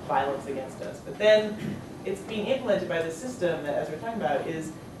violence against us. But then it's being implemented by the system that, as we're talking about,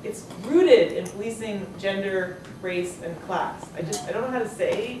 it's rooted in policing gender, race, and class. I don't know how to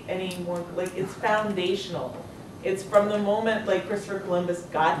say any more, it's foundational. It's from the moment Christopher Columbus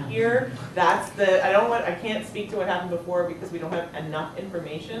got here. I can't speak to what happened before because we don't have enough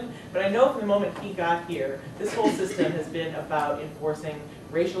information, but I know from the moment he got here, this whole system has been about enforcing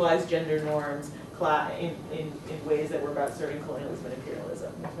racialized gender norms in ways that were about serving colonialism and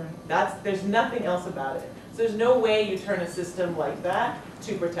imperialism. There's nothing else about it. So there's no way you turn a system like that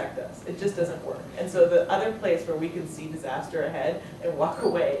to protect us. It just doesn't work. And so the other place where we can see disaster ahead and walk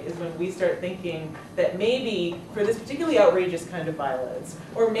away is when we start thinking that maybe for this particularly outrageous kind of violence,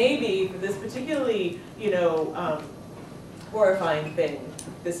 or maybe for this particularly, horrifying thing,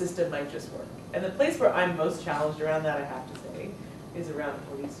 the system might just work. And the place where I'm most challenged around that, I have to say, is around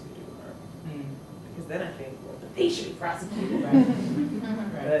police who do harm. Because then I think, well, they should be prosecuted.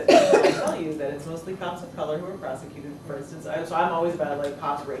 But I tell you that it's mostly cops of color who are prosecuted, for instance. So I'm always about like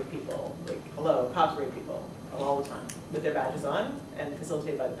cops rape people, like hello, cops rape people all the time with their badges on and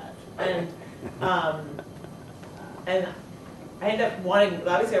facilitated by the badge. And I end up wanting,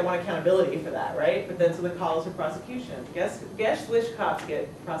 obviously I want accountability for that, right? But then so the calls for prosecution. Guess which cops get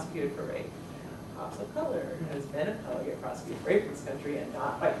prosecuted for rape? Cops of color, because men of color get prosecuted for rape in this country and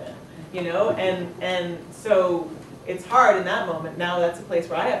not white men. You know, and so it's hard in that moment. Now that's a place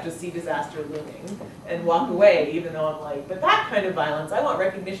where I have to see disaster looming and walk away, even though I'm like, but that kind of violence, I want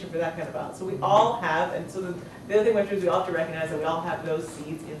recognition for that kind of violence. So we all have, and so the other thing we have to do is we all have to recognize that we all have those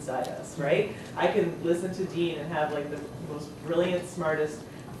seeds inside us, right? I can listen to Dean and have like the most brilliant, smartest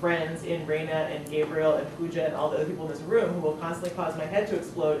friends in Reina and Gabriel and Pooja and all the other people in this room who will constantly cause my head to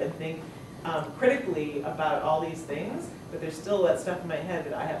explode and think critically about all these things, but there's still that stuff in my head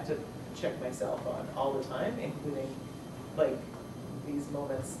that I have to check myself on all the time, including like these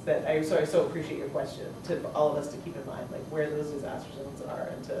moments that I so appreciate your question to all of us to keep in mind, like where those disaster zones are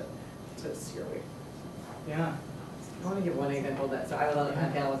and to steer away. Yeah. I want to give one example that, so I was on a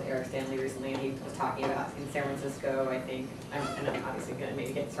panel with Eric Stanley recently, and he was talking about in San Francisco, I think, and I'm obviously going to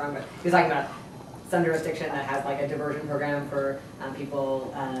maybe get this wrong, but he was talking about some jurisdiction that has like a diversion program for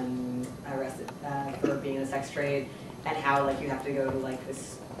people arrested for being in the sex trade, and how like you have to go to like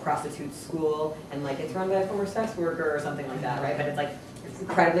this prostitute school, and like it's run by a former sex worker or something like that, right? But it's like it's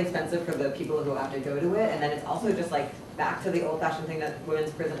incredibly expensive for the people who have to go to it, and then it's also just like back to the old-fashioned thing that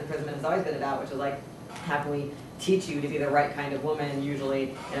women's prison imprisonment has always been about, which is like, how can we teach you to be the right kind of woman,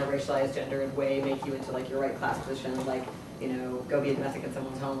 usually in a racialized, gendered way, make you into like your right class position, like, you know, go be a domestic in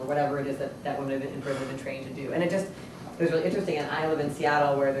someone's home or whatever it is that women in prison have been trained to do. And it was really interesting. And I live in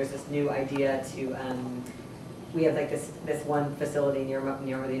Seattle, where there's this new idea to, we have like this one facility near the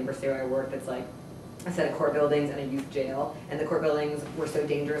university where I work that's like a set of court buildings and a youth jail. And the court buildings were so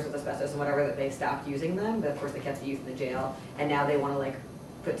dangerous with asbestos and whatever that they stopped using them. But of course they kept the youth in the jail. And now they want to like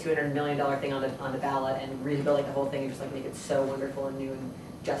put $200 million thing on the ballot and rebuild like the whole thing and just like make it so wonderful and new and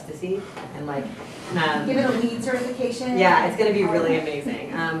justicey and like give it a LEED certification. Yeah, it's going to be really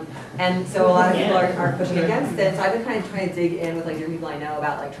amazing. And so a lot of people are pushing against it. So I've been kind of trying to dig in with like the people I know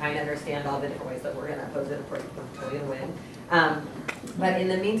about like trying to understand all the different ways that we're going to oppose it, of course, we're totally going to win. But in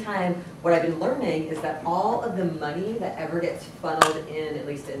the meantime, what I've been learning is that all of the money that ever gets funneled in, at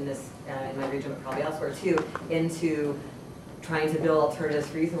least in this in my region, but probably elsewhere too, into trying to build alternatives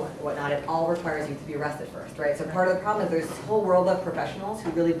for youth and whatnot, it all requires you to be arrested first, right? So part of the problem is there's this whole world of professionals who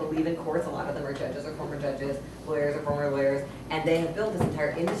really believe in courts. A lot of them are judges or former judges, lawyers or former lawyers, and they have built this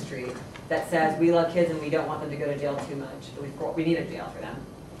entire industry that says we love kids and we don't want them to go to jail too much. We need a jail for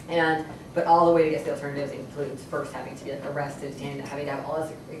them. But all the way to get to the alternatives includes first having to be like arrested and having to have all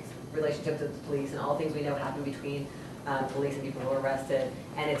this relationships with the police and all the things we know happen between police and people who are arrested,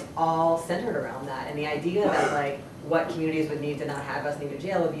 and it's all centered around that. And the idea that like what communities would need to not have us need to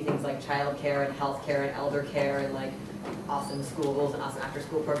jail would be things like child care and health care and elder care and like awesome schools and awesome after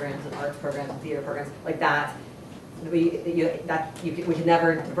school programs and arts programs and theater programs like that. We can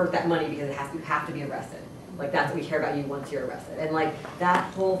never divert that money because you have to be arrested. Like that's what we care about you once you're arrested. And like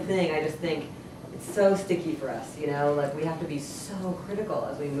that whole thing, I just think it's so sticky for us, you know, like we have to be so critical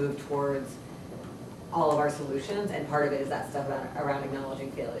as we move towards all of our solutions, and part of it is that stuff around acknowledging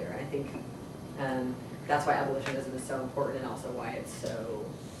failure. I think that's why abolitionism is so important, and also why it's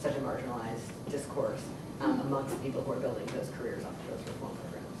such a marginalized discourse amongst people who are building those careers off of those reform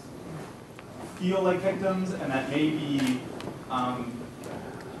programs. Feel like victims, and that maybe,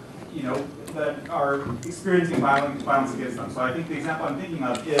 you know, that are experiencing violence against them. So I think the example I'm thinking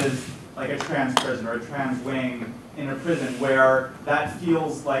of is like a trans prison or a trans wing in a prison where that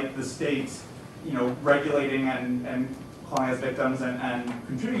feels like the state, you know, regulating and calling us victims and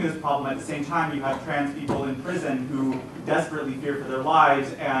contributing to this problem. At the same time, you have trans people in prison who desperately fear for their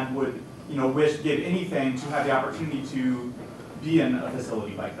lives and would, you know, give anything to have the opportunity to be in a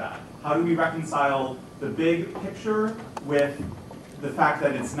facility like that. How do we reconcile the big picture with the fact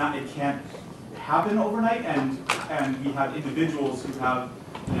that it can't happen overnight, and we have individuals who have,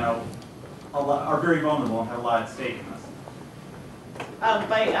 you know, are very vulnerable and have a lot at stake in this?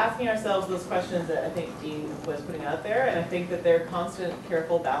 By asking ourselves those questions that I think Dean was putting out there, and I think that they're constant,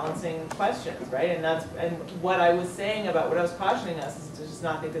 careful, balancing questions, right? And what I was saying about what I was cautioning us is to just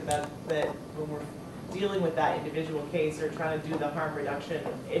not think that when we're dealing with that individual case or trying to do the harm reduction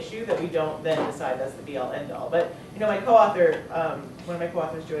issue, that we don't then decide that's the be-all, end-all. But you know, my co-author, one of my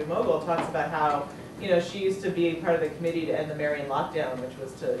co-authors, Joey Mogul, talks about how you know, she used to be part of the committee to end the Marion lockdown, which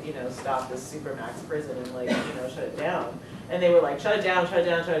was to, you know, stop this supermax prison and, like, you know, shut it down. And they were like, shut it down, shut it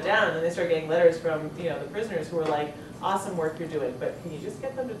down, shut it down. And then they started getting letters from, you know, the prisoners who were like, awesome work you're doing, but can you just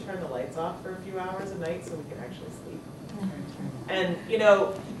get them to turn the lights off for a few hours a night so we can actually sleep? And, you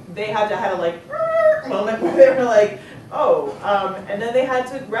know, they had a like moment where they were like, oh, and then they had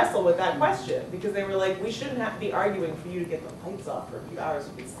to wrestle with that question because they were like, we shouldn't have to be arguing for you to get the lights off for a few hours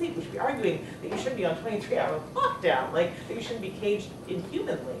so we can sleep. We should be arguing that you shouldn't be on 23-hour lockdown, like that you shouldn't be caged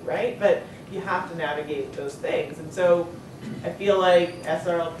inhumanly, right? But you have to navigate those things. And so I feel like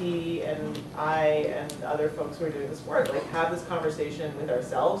SRLP and I and other folks who are doing this work like have this conversation with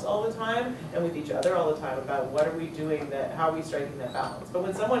ourselves all the time and with each other all the time about what are we doing, that how are we striking that balance. But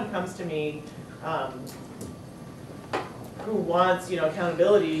when someone comes to me who wants, you know,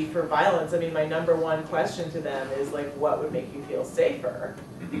 accountability for violence, I mean, my number one question to them is like, what would make you feel safer?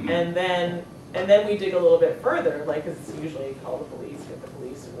 And then we dig a little bit further, like, because it's usually call the police, get the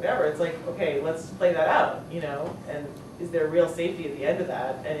police, or whatever. It's like, okay, let's play that out, you know, and is there real safety at the end of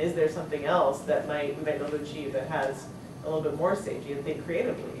that? And is there something else that we might be able to achieve that has a little bit more safety and think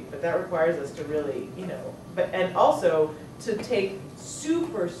creatively? But that requires us to really, you know, and also to take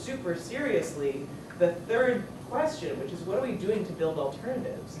super, super seriously the third question, which is what are we doing to build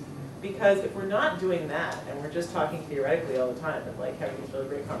alternatives? Because if we're not doing that, and we're just talking theoretically all the time and like having these really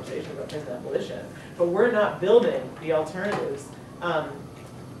great conversations about prison abolition, but we're not building the alternatives, and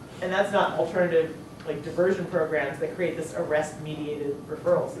that's not alternative like diversion programs that create this arrest-mediated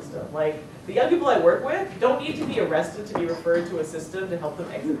referral system. Like the young people I work with don't need to be arrested to be referred to a system to help them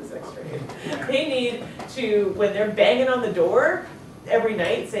exit the sex trade. They need to, when they're banging on the door every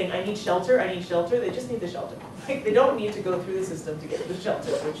night saying, I need shelter, they just need the shelter. Like they don't need to go through the system to get to the shelter,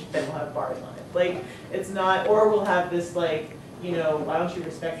 which then will have bars on it. Like it's not, or we'll have this like, you know, why don't you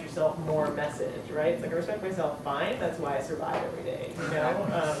respect yourself more message, right? It's like I respect myself fine, that's why I survive every day, you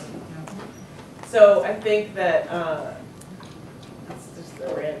know? So I think that, that's just the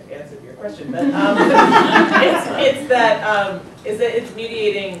random answer to your question, but it's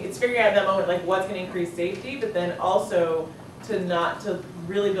mediating, it's figuring out at that moment like what's going to increase safety, but then also to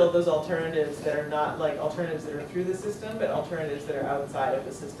really build those alternatives that are not like alternatives that are through the system, but alternatives that are outside of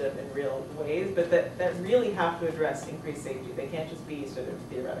the system in real ways, but that really have to address increased safety. They can't just be sort of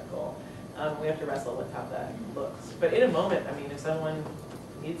theoretical. We have to wrestle with how that looks. But in a moment, I mean, if someone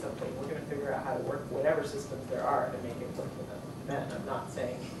needs something, we're going to figure out how to work whatever systems there are to make it work for them. And I'm not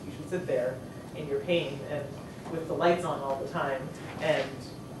saying you should sit there in your pain and with the lights on all the time and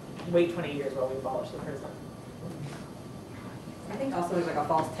wait 20 years while we abolish the prison. I think also there's like a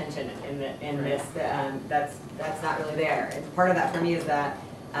false tension in this that's not really there. And part of that for me is that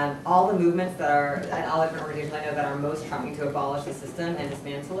all the movements that are, and all the different organizations I know that are most trying to abolish the system and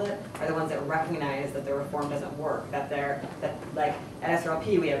dismantle it are the ones that recognize that the reform doesn't work. That like at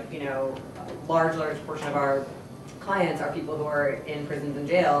SRLP we have, you know, a large portion of our clients are people who are in prisons and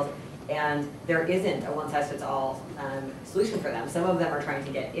jails, and there isn't a one-size-fits-all solution for them. Some of them are trying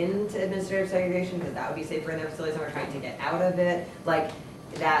to get into administrative segregation because that would be safer in their facilities. Some are trying to get out of it. Like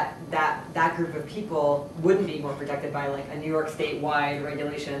that group of people wouldn't be more protected by like a New York state-wide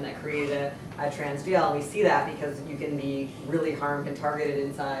regulation that created a trans jail. And we see that because you can be really harmed and targeted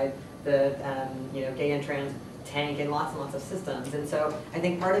inside the you know, gay and trans tank and lots of systems. And so I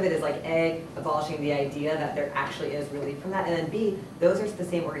think part of it is like A, abolishing the idea that there actually is relief from that, and then B, those are the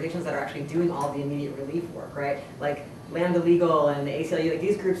same organizations that are actually doing all the immediate relief work, right? Like Lambda Legal and the ACLU, like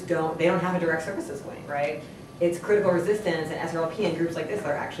these groups don't have a direct services wing, right? It's Critical Resistance and SRLP and groups like this that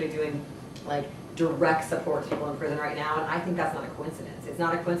are actually doing like direct support to people in prison right now, and I think that's not a coincidence. It's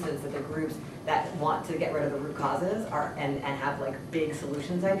not a coincidence that the groups that want to get rid of the root causes are and have like big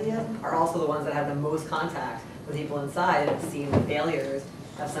solutions ideas are also the ones that have the most contact with people inside and have seen the failures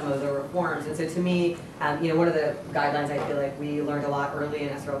of some of the reforms. And so to me, you know, one of the guidelines I feel like we learned a lot early in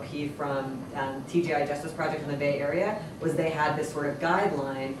SRLP from TGI Justice Project in the Bay Area was they had this sort of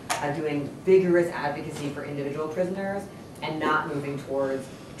guideline of doing vigorous advocacy for individual prisoners and not moving towards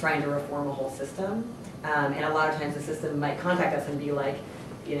trying to reform a whole system. And a lot of times the system might contact us and be like,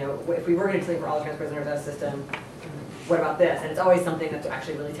 you know, if we were going to sleep for all trans prisoners as a system, what about this? And it's always something that's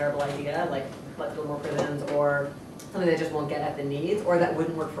actually a really terrible idea, like let's build more prisons, or something that just won't get at the needs, or that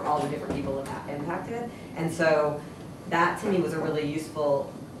wouldn't work for all the different people impacted. And so that to me was a really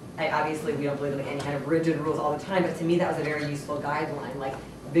useful, obviously we don't believe in like any kind of rigid rules all the time, but to me that was a very useful guideline, like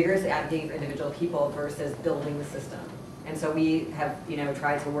vigorously advocating for individual people versus building the system. And so we have, you know,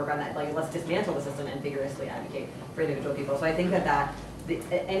 tried to work on that, like let's dismantle the system and vigorously advocate for individual people. So I think that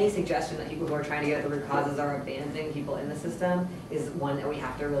any suggestion that people who are trying to get at the root causes are abandoning people in the system is one that we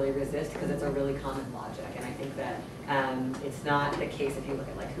have to really resist because it's a really common logic. And I think that it's not the case if you look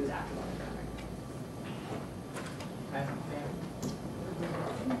at like who's active on the ground right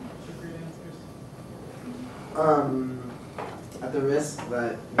now. At the risk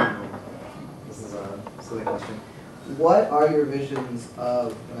that, this is a silly question, what are your visions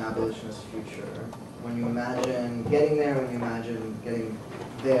of an abolitionist future? When you imagine getting there, when you imagine getting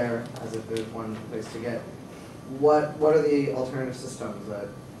there, as if there's one place to get, what are the alternative systems that,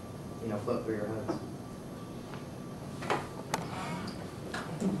 float through your heads?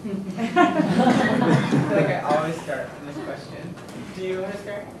 I feel like I always start from this question. Do you want to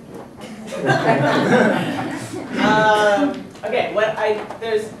start? Okay,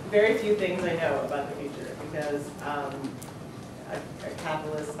 there's very few things I know about the future because a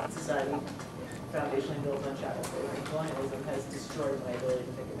capitalist society foundationally built on chattel slavery and colonialism has destroyed my ability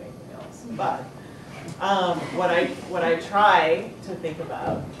to think of anything else. But what I try to think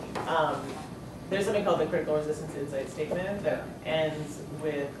about, there's something called the Critical Resistance Insight Statement that ends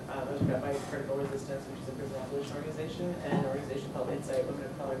with, it was written by Critical Resistance, which is a prison abolition organization, and an organization called Insight, Women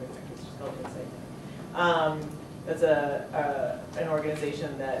of Color, which is called Insight. That's an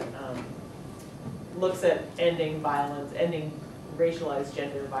organization that looks at ending violence, ending racialized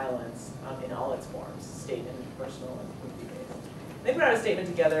gender violence in all its forms, state and personal and community-based. They put out a statement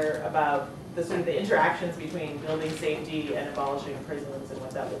together about the sort of the interactions between building safety and abolishing prisons and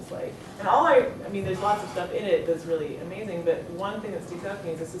what that looks like. And I mean, there's lots of stuff in it that's really amazing, but one thing that sticks out to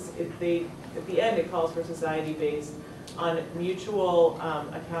me is at the end it calls for society based on mutual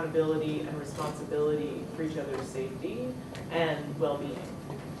accountability and responsibility for each other's safety and well-being,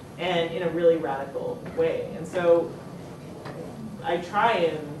 and in a really radical way. And so I try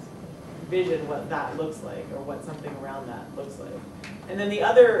and vision what that looks like, or what something around that looks like. And then the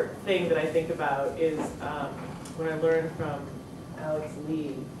other thing that I think about is what I learned from Alex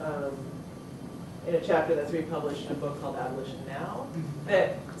Lee in a chapter that's republished in a book called Abolition Now,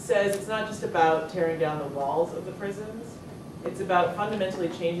 that says it's not just about tearing down the walls of the prisons, it's about fundamentally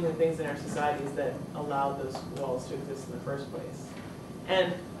changing the things in our societies that allowed those walls to exist in the first place.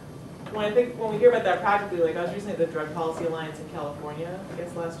 And when we hear about that practically, like I was recently at the Drug Policy Alliance in California, I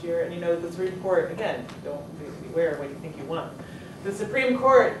guess last year, and this report, again, don't beware of what you think you want. The Supreme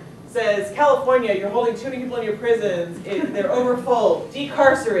Court says, California, you're holding too many people in your prisons, they're overfull,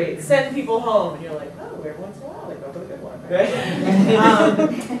 decarcerate, send people home. And you're like, oh, every once in a while, they go for the good one,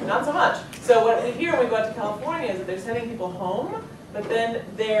 right? Not so much. So what we hear when we go out to California is that they're sending people home, but then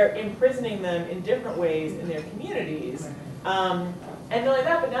they're imprisoning them in different ways in their communities. And not only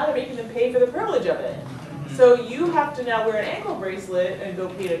that, but now they're making them pay for the privilege of it. So you have to now wear an ankle bracelet and go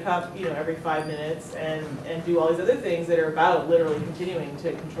pee in a cup, every 5 minutes and do all these other things that are about literally continuing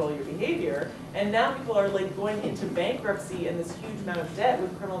to control your behavior. And now people are like going into bankruptcy and this huge amount of debt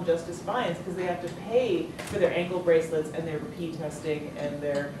with criminal justice fines because they have to pay for their ankle bracelets and their pee testing and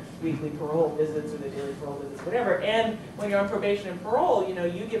their weekly parole visits or their daily parole visits, whatever. And when you're on probation and parole,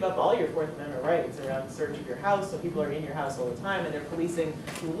 you give up all your Fourth Amendment rights around the search of your house, so people are in your house all the time and they're policing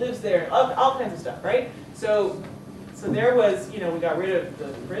who lives there and all kinds of stuff, right? So there was, we got rid of the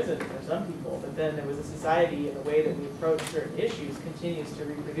prison for some people, but then there was a society and the way that we approach certain issues continues to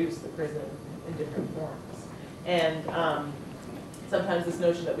reproduce the prison in different forms. And sometimes this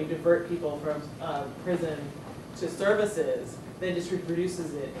notion that we divert people from prison to services then just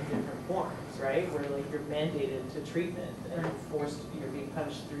reproduces it in different forms, right? Where like you're mandated to treatment and you're being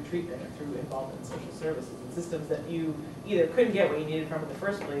punished through treatment or through involvement in social services and systems that you either couldn't get what you needed from in the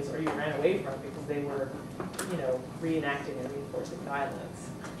first place or you ran away from because they were, reenacting and reinforcing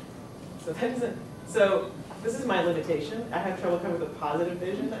violence. So this is my limitation. I have trouble coming with a positive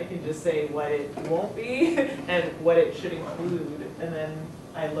vision. I can just say what it won't be and what it should include, and then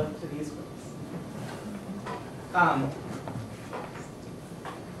I look to these groups.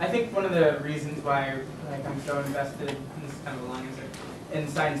 I think one of the reasons why I'm so invested in this kind of line in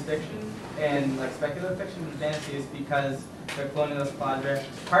science fiction and speculative fiction and fantasy is because the Colonialist Project,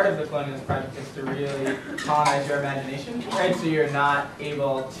 part of the Colonialist Project is to really colonize your imagination, right? So you're not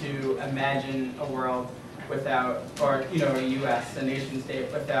able to imagine a world without, or a U.S., a nation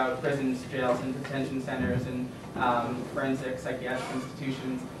state without prisons, jails, and detention centers, and forensic psychiatric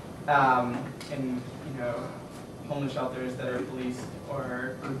institutions, and homeless shelters that are policed,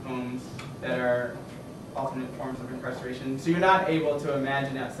 or group homes that are alternate forms of incarceration. So you're not able to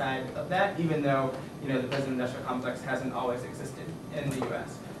imagine outside of that, even though the prison industrial complex hasn't always existed in the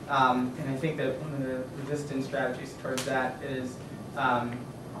U.S. And I think that one of the resistance strategies towards that is,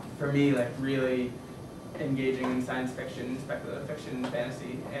 for me, really engaging in science fiction, speculative fiction,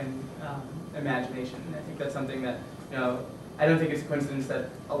 fantasy, and imagination. And I think that's something that, I don't think it's a coincidence that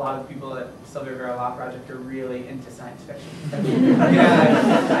a lot of people at Sylvia Rivera Law Project are really into science fiction.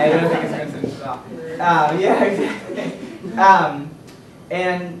 I don't think it's a coincidence at all. Yeah, exactly.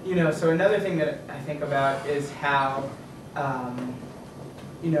 And, so another thing that I think about is how,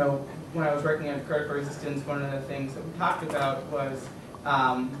 when I was working at Critical Resistance, one of the things that we talked about was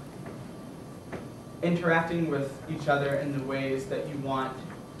interacting with each other in the ways that you want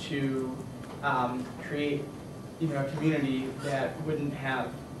to create, a community that wouldn't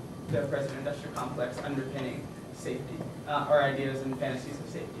have the prison-industrial complex underpinning safety or ideas and fantasies of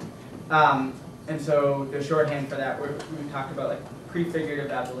safety. And so the shorthand for that, we talked about like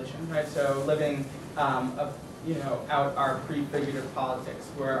prefigurative abolition, right? So living out our prefigurative politics,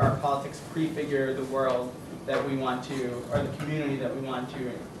 where our politics prefigure the world that we want to, or the community that we want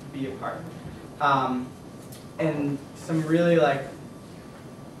to be a part of. And some really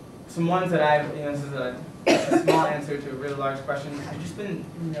some ones that this is a small answer to a really large question. I've just been,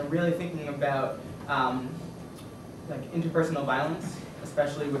 really thinking about interpersonal violence,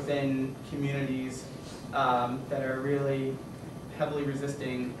 especially within communities that are really heavily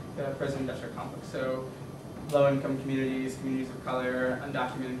resisting the prison-industrial complex. So low-income communities, communities of color,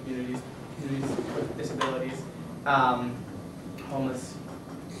 undocumented communities, communities with disabilities, homeless,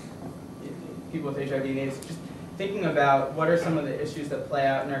 people with HIV and AIDS. Just thinking about what are some of the issues that play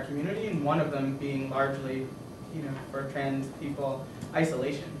out in our community, and one of them being largely, for trans people,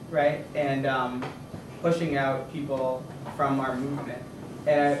 isolation, right? And pushing out people from our movement.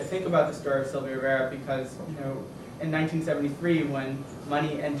 And I think about the story of Sylvia Rivera because, in 1973, when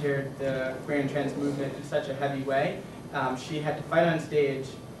money entered the queer and trans movement in such a heavy way, she had to fight on stage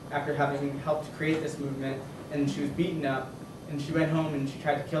after having helped create this movement, and she was beaten up, and she went home and she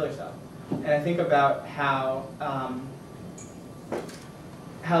tried to kill herself. And I think about how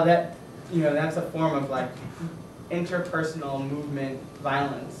that, that's a form of interpersonal movement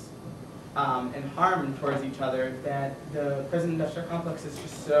violence and harm towards each other that the prison-industrial complex is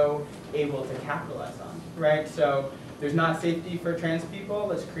just so able to capitalize on, right? So there's not safety for trans people,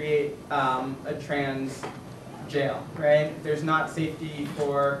 let's create a trans jail, right? There's not safety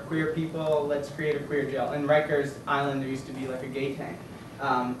for queer people, let's create a queer jail. In Rikers Island, there used to be a gay tank.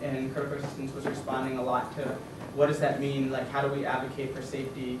 And Critical Resistance was responding a lot to what does that mean, how do we advocate for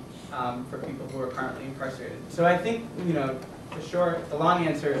safety for people who are currently incarcerated. So I think, the long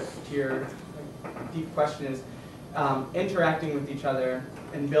answer to your deep question is interacting with each other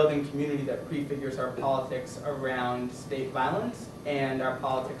and building community that prefigures our politics around state violence and our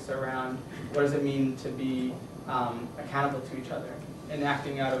politics around what does it mean to be accountable to each other and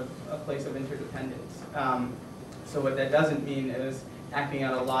acting out of a place of interdependence. So what that doesn't mean is acting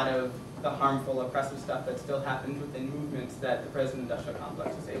out a lot of the harmful, oppressive stuff that still happens within movements that the prison-industrial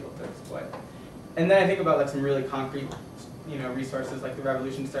complex is able to exploit. And then I think about some really concrete, resources like the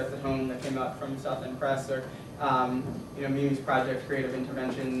Revolution Starts at Home that came out from South End Press, or Mimi's Project, Creative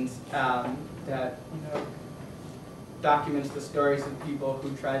Interventions, that documents the stories of people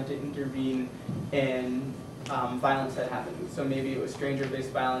who tried to intervene in violence that happened. So maybe it was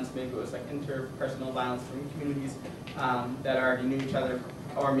stranger-based violence, maybe it was interpersonal violence from communities that already knew each other,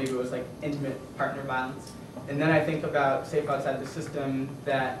 or maybe it was intimate partner violence. And then I think about Safe Outside the System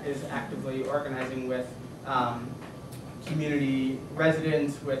that is actively organizing with community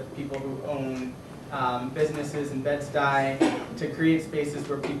residents, with people who own businesses in Bed-Stuy, to create spaces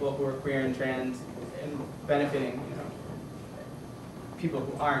where people who are queer and trans and benefiting, people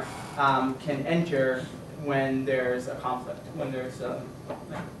who aren't, can enter when there's a conflict, when there's a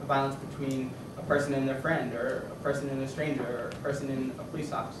violence between a person and their friend, or a person and a stranger, or a person and a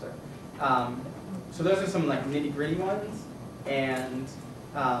police officer. So those are some nitty-gritty ones, and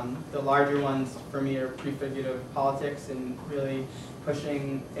the larger ones for me are prefigurative politics and really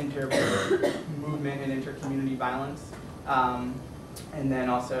pushing inter-movement and inter-community violence, and then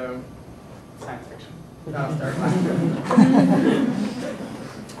also science fiction. I'll start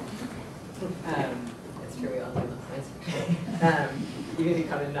It's true, we all do love science fiction. Even if you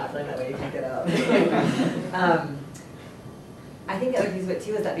come in not feeling that way, you can get out. I think the other piece of it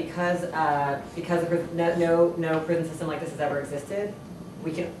too is that because no prison system like this has ever existed,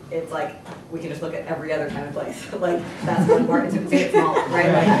 we can just look at every other kind of place. That's one part. It's small, right?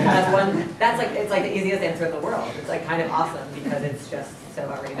 It's the easiest answer in the world. It's kind of awesome because it's just so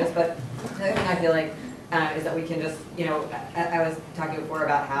outrageous. But the other thing I feel is that we can just, I was talking before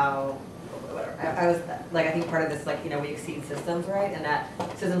about how I think part of this we exceed systems, right? And that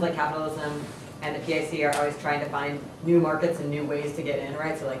systems like capitalism and the PIC are always trying to find new markets and new ways to get in,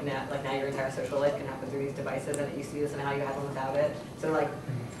 right? So like now your entire social life can happen through these devices, and it used to be this, and how you had one without it. So like,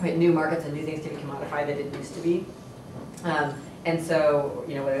 right, new markets and new things to be commodified that didn't used to be. And so,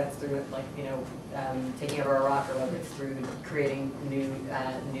 you know, whether that's through like, you know, taking over Iraq, or whether it's through creating new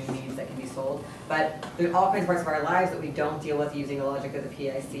needs that can be sold. But there's all kinds of parts of our lives that we don't deal with using the logic of the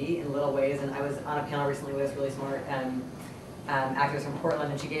PIC in little ways. And I was on a panel recently with this really smart activist from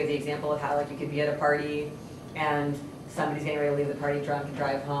Portland, and she gave the example of how like you could be at a party and somebody's getting ready to leave the party drunk and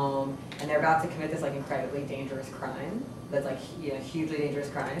drive home, and they're about to commit this like incredibly dangerous crime. That's like, you know, hugely dangerous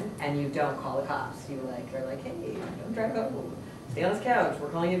crime, and you don't call the cops. You like are like, hey, don't drive home. Stay on this couch, we're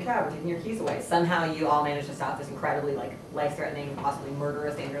calling you a cab, we're taking your keys away. Somehow you all manage to stop this incredibly like life-threatening, possibly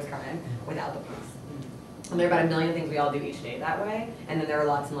murderous, dangerous crime without the police. And there are about 1 million things we all do each day that way, and then there are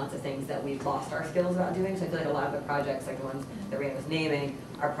lots and lots of things that we've lost our skills about doing. So I feel like a lot of the projects, like the ones that Reina was naming,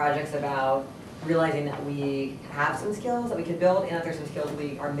 are projects about realizing that we have some skills that we could build, and that there's some skills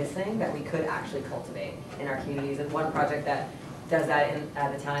we are missing that we could actually cultivate in our communities. And one project that does that in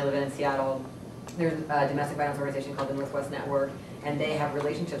the town I live in Seattle, there's a domestic violence organization called the Northwest Network, and they have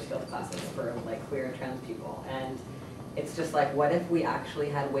relationship skills classes for like queer and trans people. And it's just like, what if we actually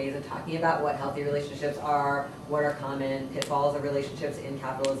had ways of talking about what healthy relationships are, what are common pitfalls of relationships in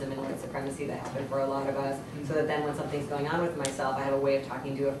capitalism and white supremacy that happen for a lot of us, so that then when something's going on with myself, I have a way of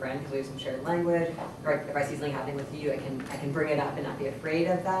talking to a friend because we have some shared language, or if I see something happening with you, I can bring it up and not be afraid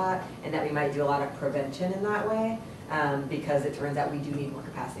of that, and that we might do a lot of prevention in that way. Because it turns out we do need more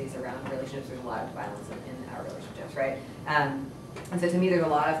capacities around relationships. There's a lot of violence in our relationships, right? And so to me, there's a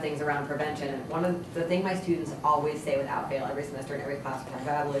lot of things around prevention. And one of the things my students always say without fail every semester in every class we talk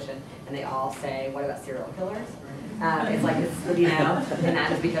about abolition, and they all say, what about serial killers? It's like, it's, you know, and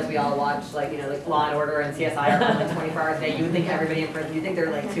that is because we all watch, like, you know, like Law and Order and CSI are on like 24 hours a day. You would think everybody in prison, you think there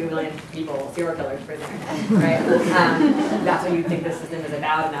are like 2 million people, serial killers, prisoners, right? That's what you think the system is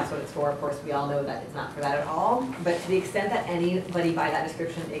about, and that's what it's for. Of course, we all know that it's not for that at all. But to the extent that anybody by that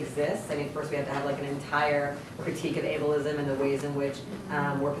description exists, I mean, first we have to have like an entire critique of ableism and the ways in which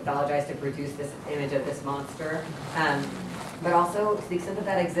we're pathologized to produce this image of this monster. But also, to the extent that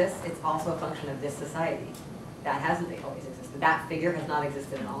that exists, it's also a function of this society. That hasn't always existed. That figure has not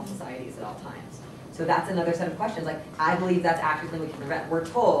existed in all societies at all times. So that's another set of questions. Like, I believe that's actually something we can prevent. We're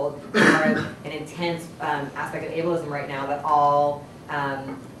told, part of an intense aspect of ableism right now, that all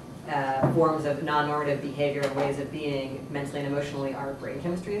forms of non-normative behavior and ways of being mentally and emotionally are brain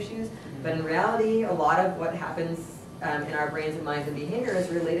chemistry issues. But in reality, a lot of what happens in our brains and minds and behavior is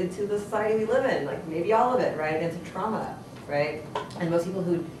related to the society we live in, like maybe all of it, right, and to trauma, right? And most people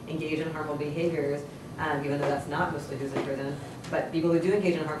who engage in harmful behaviors, even though that's not mostly who's in prison, but people who do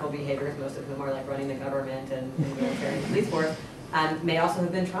engage in harmful behaviors, most of whom are like running the government and military and police force, may also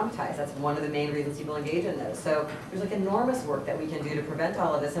have been traumatized. That's one of the main reasons people engage in those. So there's like enormous work that we can do to prevent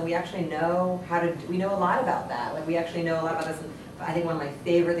all of this, and we actually know how to, we know a lot about that. Like, we actually know a lot about this, and I think one of my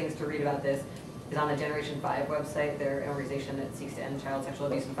favorite things to read about this is on the Generation 5 website. They're an organization that seeks to end child sexual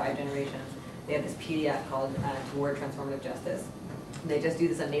abuse in 5 generations. They have this PDF called Toward Transformative Justice. They just do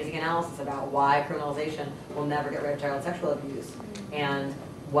this amazing analysis about why criminalization will never get rid of child sexual abuse, and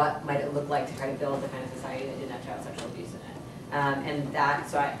what might it look like to try to build the kind of society that didn't have child sexual abuse in it. And that,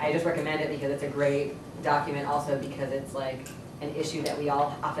 so I just recommend it because it's a great document, also because it's like an issue that we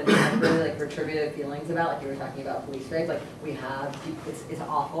all often have really like retributive feelings about, like you were talking about police rape. Like, we have, it's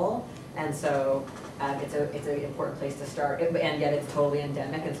awful, and so it's an important place to start, and yet it's totally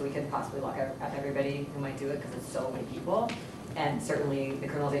endemic, and so we could possibly lock out everybody who might do it because it's so many people. And certainly the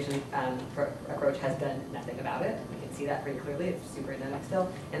criminalization approach has done nothing about it. We can see that pretty clearly. It's super endemic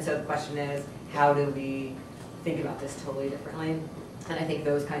still. And so the question is, how do we think about this totally differently? And I think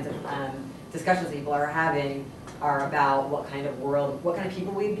those kinds of discussions that people are having are about what kind of world, what kind of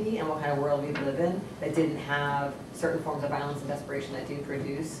people we'd be, and what kind of world we'd live in that didn't have certain forms of violence and desperation that do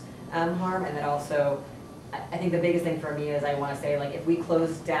produce harm. And that also, I think the biggest thing for me is, I want to say, like, if we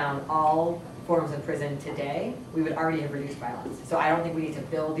close down all forms of prison today, we would already have reduced violence. So I don't think we need to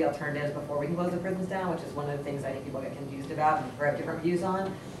build the alternatives before we can close the prisons down, which is one of the things I think people get confused about or have different views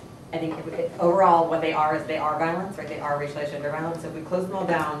on. I think overall what they are is they are violence, right? They are racialized gender violence. So if we close them all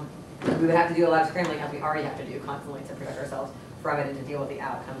down, we would have to do a lot of scrambling, as we already have to do constantly, to protect ourselves from it and to deal with the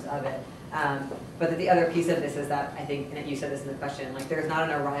outcomes of it. But the other piece of this is that, I think, and you said this in the question, like, there's not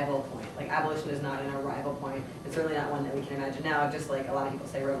an arrival point. Like, abolition is not an arrival point. It's certainly not one that we can imagine now, just like a lot of people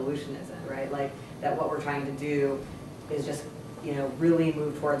say revolution isn't, right? Like, that what we're trying to do is just, you know, really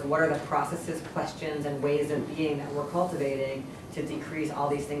move towards what are the processes, questions, and ways of being that we're cultivating to decrease all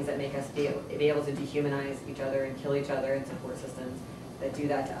these things that make us be able to dehumanize each other and kill each other, and support systems that do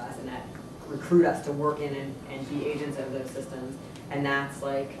that to us and that recruit us to work in and be agents of those systems. And that's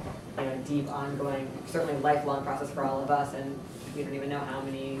like, you know, deep, ongoing, certainly lifelong process for all of us, and we don't even know how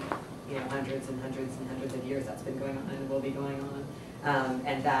many, you know, hundreds and hundreds and hundreds of years that's been going on and will be going on.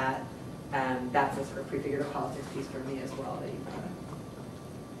 And that's a sort of prefigurative politics piece for me as well that you brought up.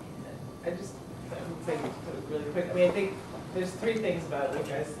 I would say really quick, I mean, I think there's three things about what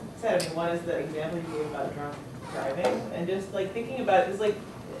you guys said. I mean, one is the example you gave about drunk driving, and just like thinking about it, is like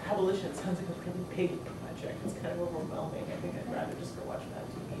abolition sounds like a really big project. It's kind of overwhelming. I think I'd rather just go watch that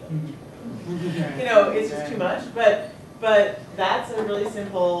TV. You know, it's just too much, but that's a really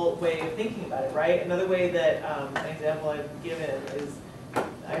simple way of thinking about it, right? Another way that, an example I've given is,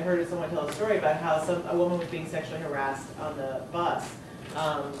 I heard someone tell a story about how a woman was being sexually harassed on the bus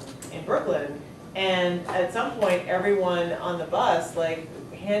in Brooklyn, and at some point everyone on the bus like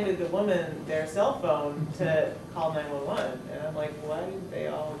handed the woman their cell phone to call 911, and I'm like, why didn't they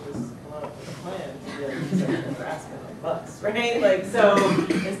all just come up with a plan to deal with sexual harassment on the bus, right? Like, so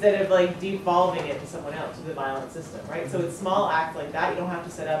instead of like devolving it to someone else, to the violent system, right? So it's small acts like that. You don't have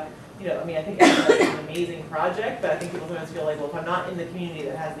to set up, you know, I mean, I think it's an amazing project, but I think people sometimes feel like, well, if I'm not in the community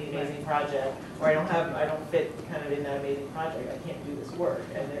that has the amazing project, or I don't fit kind of in that amazing project, I can't do this work.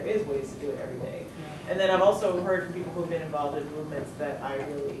 And there is ways to do it every day. And then I've also heard from people who've been involved in movements that I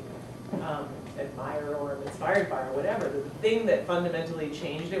really admire or am inspired by or whatever. The thing that fundamentally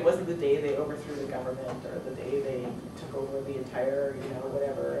changed it wasn't the day they overthrew the government or the day they took over the entire, you know,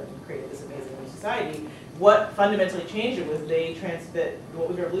 whatever, and created this amazing new society. What fundamentally changed it was what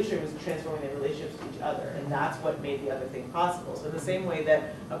was revolutionary was transforming their relationships to each other, and that's what made the other thing possible. So in the same way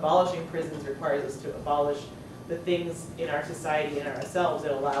that abolishing prisons requires us to abolish the things in our society and ourselves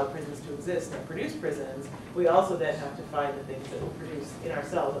that allow prisons to exist and produce prisons, we also then have to find the things that will produce in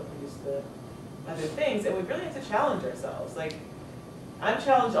ourselves that produce the other things, and we really have to challenge ourselves. Like, I'm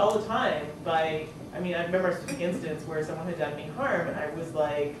challenged all the time by, I mean, I remember a specific instance where someone had done me harm, and I was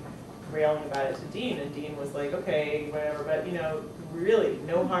like railing about it to Dean, and Dean was like, okay, whatever, but you know, really,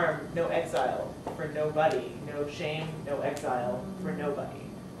 no harm, no exile for nobody, no shame, no exile for nobody.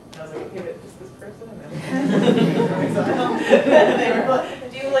 And I was like, okay, but just this person? And they were like,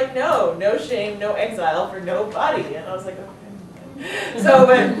 and Dean was like, no shame, no exile for nobody. And I was like, okay.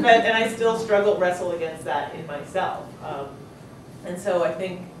 So, and I still wrestle against that in myself. And so I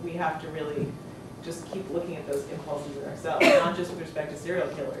think we have to really just keep looking at those impulses in ourselves, not just with respect to serial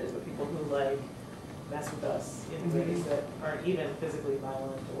killers, but people who like mess with us in ways that aren't even physically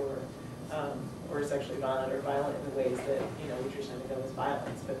violent or sexually violent or violent in the ways that, you know, we traditionally think of as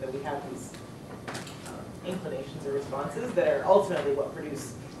violence, but that we have these inclinations or responses that are ultimately what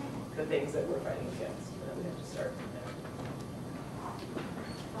produce the things that we're fighting against. And we have to start from there.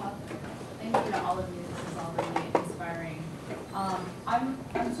 Thank you to all of you. This is all really inspiring.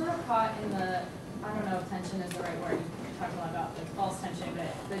 I'm sort of caught in the, I don't know if tension is the right word. You talked a lot about the false tension,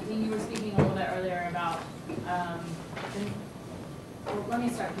 but Dean, you were speaking a little bit earlier about well, let me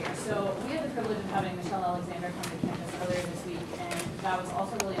start here. So we had the privilege of having Michelle Alexander come to campus earlier this week, and that was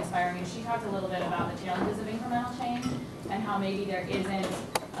also really inspiring. And she talked a little bit about the challenges of incremental change and how maybe there isn't,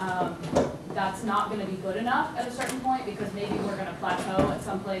 that's not going to be good enough at a certain point, because maybe we're going to plateau at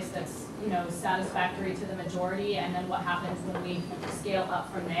some place that's, you know, satisfactory to the majority, and then what happens when we scale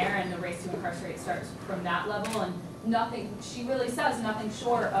up from there, and the race to incarcerate starts from that level. And nothing, she really says, nothing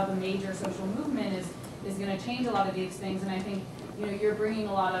short of a major social movement is going to change a lot of these things. And I think, you know, you're bringing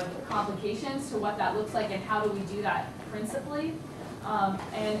a lot of complications to what that looks like and how do we do that principally.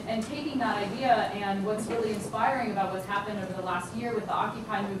 And taking that idea, and what's really inspiring about what's happened over the last year with the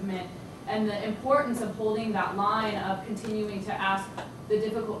Occupy movement and the importance of holding that line of continuing to ask the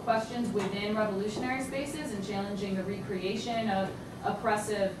difficult questions within revolutionary spaces and challenging the recreation of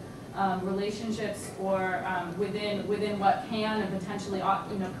oppressive relationships or within what can and potentially,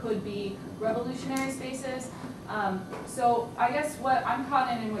 you know, could be revolutionary spaces. So I guess what I'm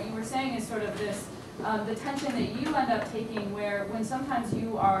caught in and what you were saying is sort of this, the tension that you end up taking, where when sometimes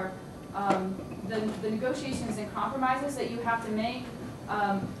you are, the negotiations and compromises that you have to make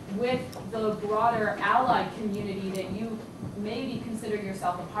with the broader allied community that you maybe consider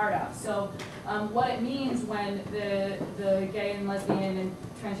yourself a part of. So what it means when the gay and lesbian and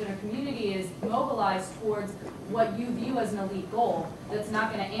transgender community is mobilized towards what you view as an elite goal that's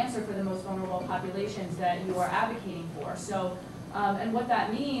not going to answer for the most vulnerable populations that you are advocating for. So, and what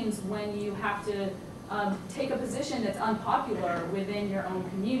that means when you have to take a position that's unpopular within your own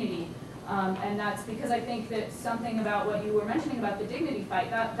community. And that's because I think that something about what you were mentioning about the dignity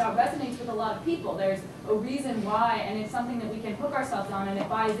fight, that resonates with a lot of people. There's a reason why, and it's something that we can hook ourselves on, and it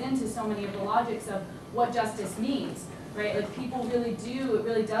buys into so many of the logics of what justice means. right? Like people really do, it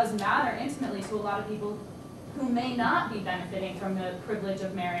really does matter intimately to a lot of people who may not be benefiting from the privilege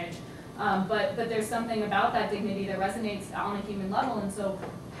of marriage. But there's something about that dignity that resonates on a human level, and so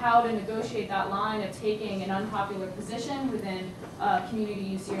how to negotiate that line of taking an unpopular position within a community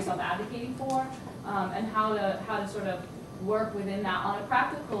you see yourself advocating for, and how to sort of work within that on a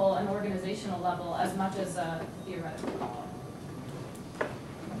practical and organizational level as much as a theoretical level.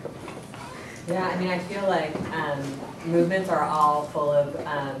 Yeah, I mean, I feel like movements are all full of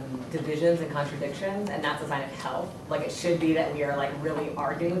divisions and contradictions, and that's a sign of health. Like, it should be that we are like really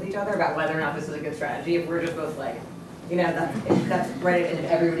arguing with each other about whether or not this is a good strategy. If we're just both like, you know, that's right, and if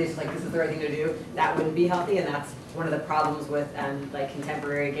everybody's like, this is the right thing to do, that wouldn't be healthy, and that's one of the problems with like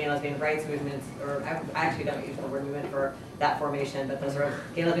contemporary gay and lesbian rights movements, or I actually don't use the word movement for that formation, but the sort of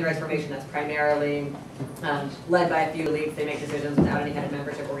gay and lesbian rights formation that's primarily led by a few elites. They make decisions without any kind of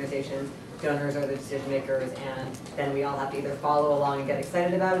membership organizations. Donors are the decision makers, and then we all have to either follow along and get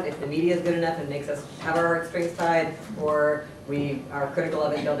excited about it if the media is good enough and makes us have our heartstrings tied, or we are critical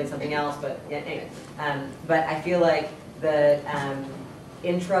of it building something else. But yeah, anyway, but I feel like the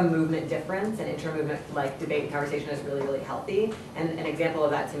intra-movement difference and intra-movement like debate and conversation is really, really healthy. And an example of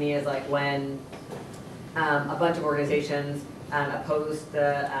that to me is like when a bunch of organizations opposed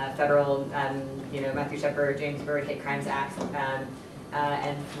the federal, Matthew Shepard, James Byrd Hate Crimes Act,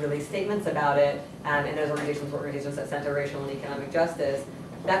 and released statements about it, and those organizations were organizations that center racial and economic justice.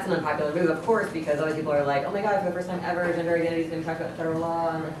 That's an unpopular move, of course, because other people are like, oh my god, for the first time ever, gender identity is going to be talked about in federal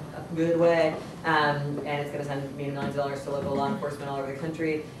law in a good way, and it's going to send millions of dollars to local law enforcement all over the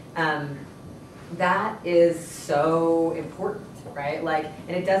country. That is so important, right? Like,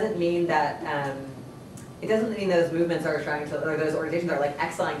 and it doesn't mean that, it doesn't mean those movements are trying to, or those organizations are like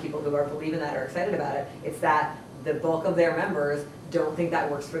exiling people who are believing that or excited about it. It's that the bulk of their members don't think that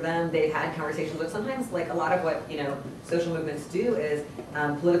works for them. They've had conversations with, sometimes like a lot of what, social movements do is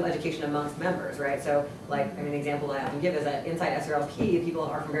political education amongst members, right? So like, the example that I often give is that inside SRLP, people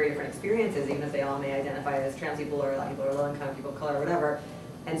are from very different experiences, even if they all may identify as trans people or people or low income, people of color or whatever.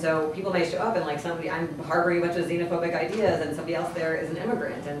 And so people may show up and like somebody, I'm harboring a bunch of xenophobic ideas, and somebody else there is an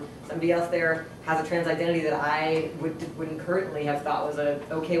immigrant, and somebody else there has a trans identity that I wouldn't currently have thought was an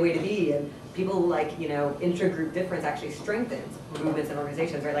okay way to be. And people like, intra-group difference actually strengthens movements and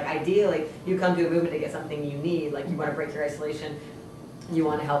organizations, right? Like ideally, you come to a movement to get something you need, like you want to break your isolation, you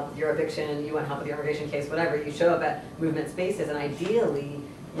want to help with your eviction, you want to help with your immigration case, whatever. You show up at movement spaces, and ideally,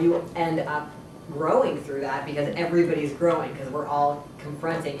 you end up growing through that because everybody's growing, because we're all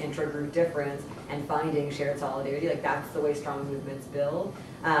confronting intra-group difference and finding shared solidarity. Like that's the way strong movements build.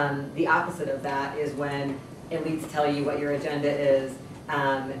 The opposite of that is when elites tell you what your agenda is.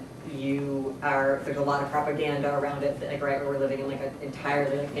 There's a lot of propaganda around it, like right where we're living in like an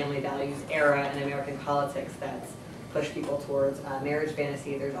entirely like family values era in American politics that's push people towards marriage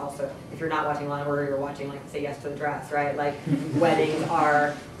fantasy. There's also, if you're not watching Law and Order, you're watching like Say Yes to the Dress, right? Like weddings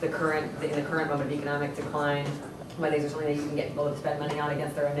are in the current moment of economic decline. Weddings are something that you can get people to spend money on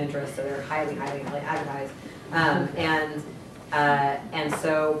against their own interests, so they're highly, highly advertised. And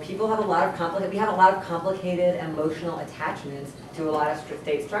so people have a lot of complicated emotional attachments to a lot of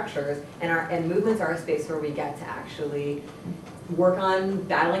state structures, and movements are a space where we get to actually work on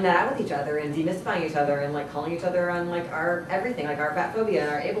battling that out with each other and demystifying each other and like calling each other on like our everything, like our fat phobia and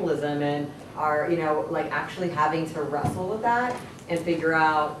our ableism and our, like actually having to wrestle with that and figure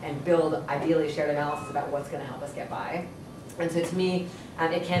out and build ideally shared analysis about what's going to help us get by. And so to me,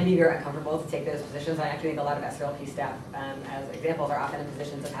 it can be very uncomfortable to take those positions. I actually think a lot of SRLP staff, as examples, are often in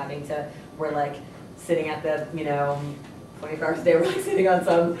positions of having to, we're like sitting at the, 24 hours a day, we're like sitting on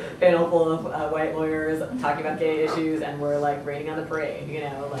some panel full of white lawyers talking about gay issues, and we're like raining on the parade,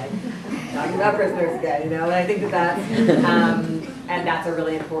 like talking about prisoners again, and I think that's, and that's a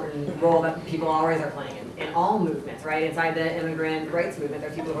really important role that people always are playing in all movements, right? Inside the immigrant rights movement,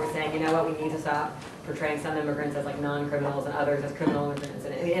 there's people who are saying, what, we need to stop portraying some immigrants as like non-criminals and others as criminal immigrants.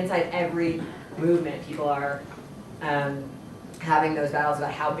 And inside every movement, people are having those battles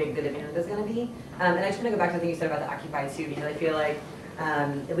about how big the demand is going to be. And I just want to go back to the thing you said about the Occupy too, because I feel like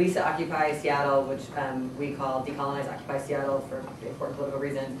at least at Occupy Seattle, which we call Decolonize Occupy Seattle for important political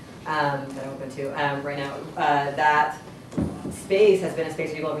reasons that I won't go into right now, that space has been a space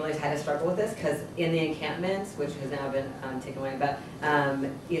where people have really had to struggle with this, because in the encampments, which has now been taken away, but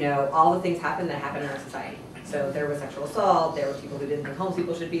all the things happen that happen in our society. So there was sexual assault, there were people who didn't think homeless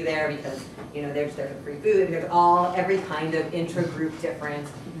people should be there because they're just there for free food. There's every kind of intra-group difference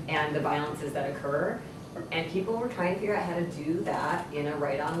and the violences that occur. And people were trying to figure out how to do that in a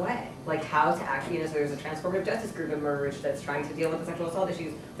right-on way. Like how to actually, so there's a transformative justice group emerged that's trying to deal with the sexual assault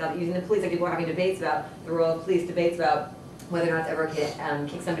issues without using the police. Like people are having debates about the role of police, debates about whether or not to ever kick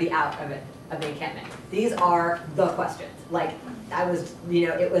somebody out of the encampment. These are the questions. Like, I was,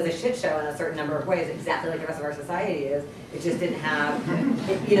 it was a shit show in a certain number of ways, exactly like the rest of our society is. It just didn't have,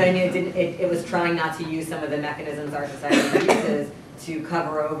 it was trying not to use some of the mechanisms our society uses to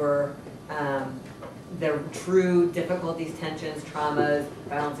cover over the true difficulties, tensions, traumas,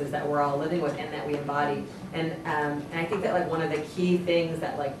 violences that we're all living with and that we embody. And I think that like one of the key things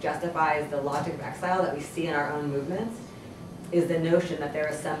that like justifies the logic of exile that we see in our own movements is the notion that there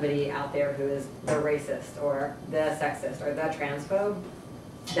is somebody out there who is the racist or the sexist or the transphobe.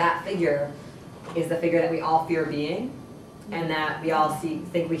 That figure is the figure that we all fear being, and that we all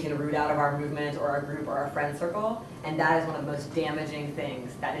think we can root out of our movement or our group or our friend circle. And that is one of the most damaging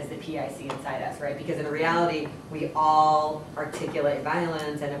things that is the PIC inside us, right? Because in reality, we all articulate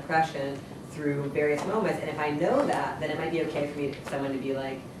violence and oppression through various moments. And if I know that, then it might be okay for me, someone to be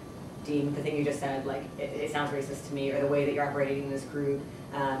like, Dean, the thing you just said, like, it sounds racist to me, or the way that you're operating in this group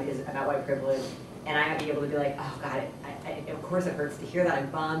is about white privilege. And I might be able to be like, oh God, of course it hurts to hear that. I'm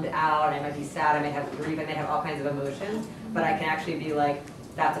bummed out, I might be sad, I might have grief, I might have all kinds of emotions, but I can actually be like,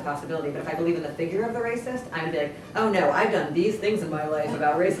 that's a possibility. But if I believe in the figure of the racist, I'm gonna be like, oh no, I've done these things in my life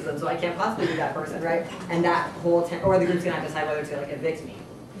about racism, so I can't possibly be that person, right? And that whole, or the group's gonna have to decide whether to like evict me,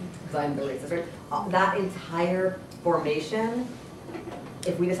 because I'm the racist, right? That entire formation,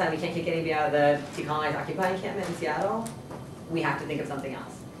 if we decide we can't kick anybody out of the decolonized Occupy encampment in Seattle, we have to think of something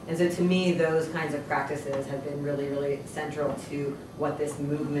else. And so to me, those kinds of practices have been really, really central to what this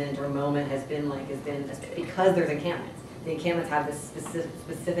movement or moment has been like, because there's encampments. The encampments have this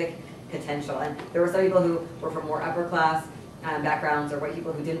specific potential. And there were some people who were from more upper class backgrounds or white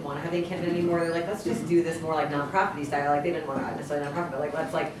people who didn't want to have the encampment anymore. They're like, let's just do this more like nonprofit style. Like they didn't want to necessarily nonprofit, but like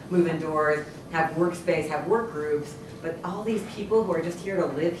let's like move indoors, have workspace, have work groups. But all these people who are just here to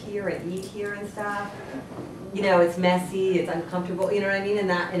live here and eat here and stuff, it's messy, it's uncomfortable, you know what I mean?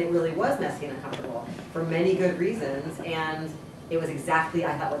 And it really was messy and uncomfortable for many good reasons. And it was exactly,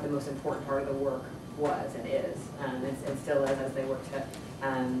 I thought, what the most important part of the work was and is, and still is as they work to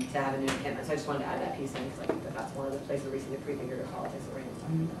have a new encampment. So I just wanted to add that piece in because I think that that's one of the places where we see the prefigurative politics that we're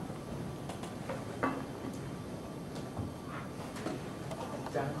talking about.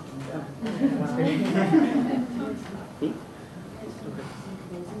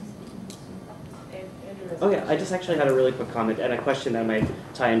 Oh yeah, I just actually had a really quick comment and a question that might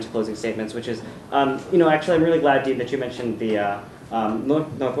tie into closing statements, which is, actually I'm really glad, Dean, that you mentioned the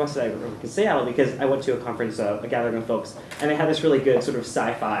Northwest side of Seattle, because I went to a conference, a gathering of folks, and they had this really good sort of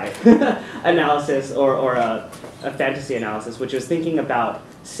sci-fi analysis or a fantasy analysis, which was thinking about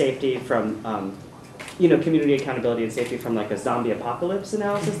safety from community accountability and safety from like a zombie apocalypse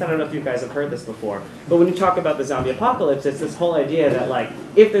analysis. I don't know if you guys have heard this before, but when you talk about the zombie apocalypse, it's this whole idea that like,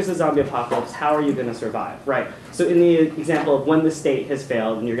 if there's a zombie apocalypse, how are you going to survive, right? So in the example of when the state has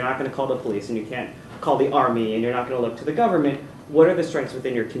failed and you're not going to call the police and you can't call the army and you're not going to look to the government, what are the strengths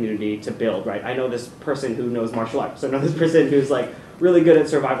within your community to build, right? I know this person who knows martial arts. I know this person who's like really good at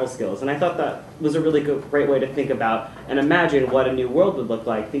survival skills. And I thought that was a really great way to think about and imagine what a new world would look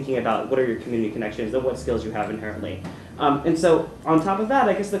like, thinking about what are your community connections and what skills you have inherently. And so on top of that,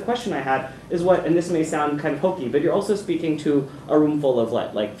 I guess the question I had is and this may sound kind of hokey, but you're also speaking to a room full of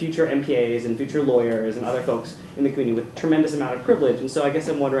like future MPAs and future lawyers and other folks in the community with tremendous amount of privilege. And so I guess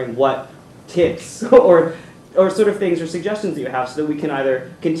I'm wondering what tips or sort of things or suggestions that you have so that we can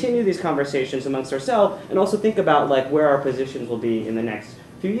either continue these conversations amongst ourselves and also think about like where our positions will be in the next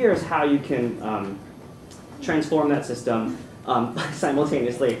few years, how you can transform that system,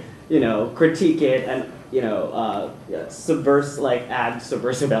 simultaneously, critique it and, add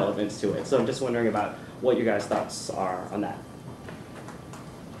subversive elements to it. So I'm just wondering about what your guys' thoughts are on that.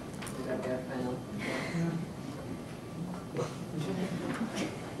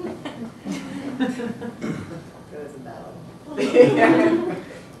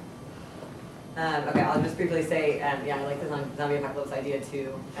 Okay, I'll just briefly say, I like the zombie apocalypse idea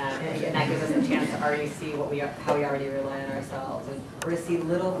too, and that gives us a chance to already see how we already rely on ourselves, or to see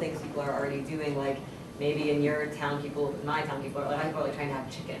little things people are already doing, like maybe in your town, my town people are like trying to have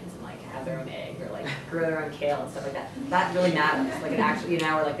chickens and like have their own egg, or like grow their own kale and stuff like that. That really matters. Like it actually,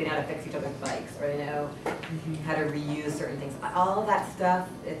 or like they know how to fix each other's bikes, or they know how to reuse certain things. All of that stuff,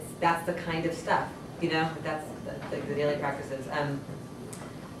 that's the kind of stuff, that's the daily practices.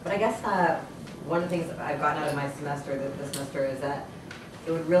 But I guess one of the things that I've gotten out of my semester this semester is that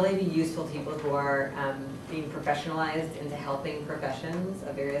it would really be useful to people who are being professionalized into helping professions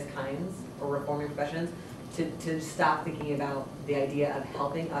of various kinds or reforming professions to stop thinking about the idea of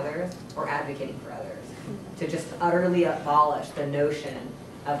helping others or advocating for others. To just utterly abolish the notion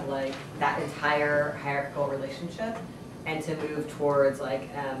of like that entire hierarchical relationship and to move towards like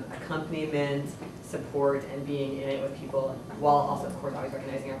accompaniment, support, and being in it with people while also, of course, always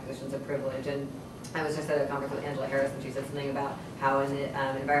recognizing our positions of privilege. And I was just at a conference with Angela Harris and she said something about how in the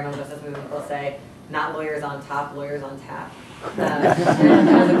environmental justice movement they'll say, not lawyers on top, lawyers on tap.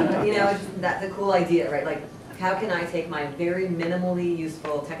 You know, that's a cool idea, right? Like, how can I take my very minimally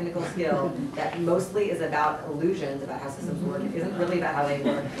useful technical skill that mostly is about illusions about how systems work, it isn't really about how they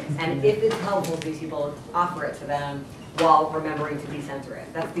work, and if it's helpful to these people, offer it to them while remembering to decenter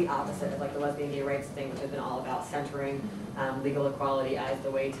it. That's the opposite of like the lesbian gay rights thing, which has been all about centering legal equality as the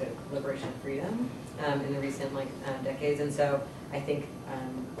way to liberation and freedom in the recent decades. And so I think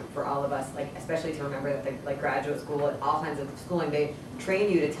for all of us, like especially to remember that like graduate school and all kinds of schooling, they train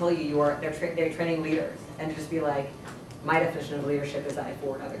you to tell you they're training leaders, and to just be like, my definition of leadership is that I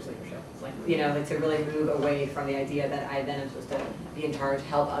forward others' leadership. Like, you know, like to really move away from the idea that I then am supposed to be in charge,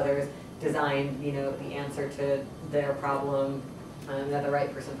 help others, design, you know, the answer to their problem. That the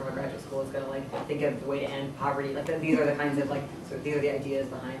right person from a graduate school is going to like think of the way to end poverty. Like these are the kinds of like these are the ideas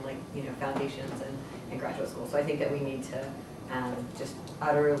behind like, you know, foundations and graduate school. So I think that we need to just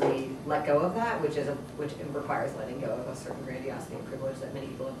utterly let go of that, which requires letting go of a certain grandiosity and privilege that many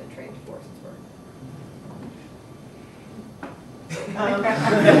people have been trained for since birth. I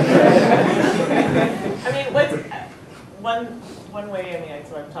mean, what's one way, I mean,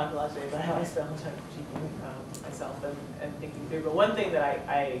 so I've talked a lot today about how I spend a lot of time critiquing myself and thinking through, but one thing that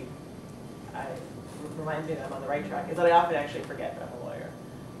I reminds me that I'm on the right track is that I often actually forget that I'm a lawyer,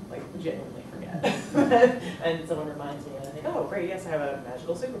 like genuinely forget. And someone reminds me and I think, oh great, yes, I have a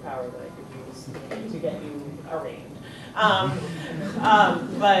magical superpower that I could use to get you arraigned.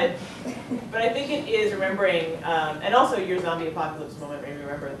 But I think it is remembering, and also your zombie apocalypse moment made me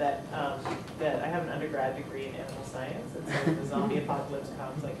remember that that I have an undergrad degree in animal science, and so when the zombie apocalypse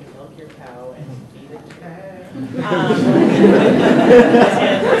comes, I can milk your cow and feed it to you.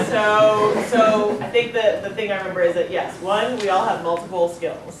 And so I think that the thing I remember is that yes, one, we all have multiple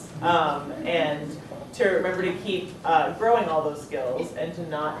skills, and to remember to keep growing all those skills and to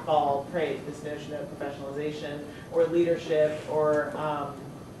not fall prey to this notion of professionalization or leadership or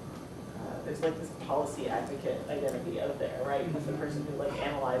there's like this policy advocate identity out there, right? As the person who like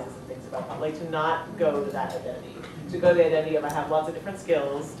analyzes and thinks about, like to not go to that identity, to go to the identity of I have lots of different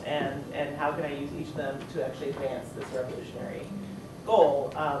skills and how can I use each of them to actually advance this revolutionary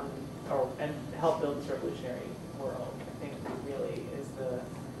goal and help build this revolutionary world. I think really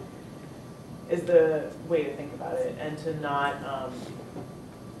is the way to think about it, and to not,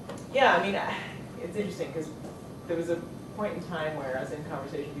 yeah, I mean, it's interesting because there was a point in time where I was in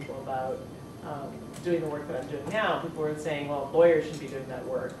conversation with people about doing the work that I'm doing now. People were saying, well, lawyers should be doing that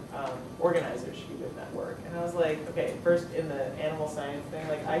work, organizers should be doing that work. And I was like, okay, first in the animal science thing,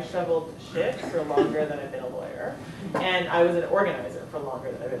 like I shoveled shit for longer than I've been a lawyer, and I was an organizer for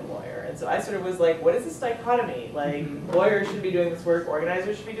longer than I've been a lawyer. And so I sort of was like, what is this dichotomy? Like lawyers should be doing this work,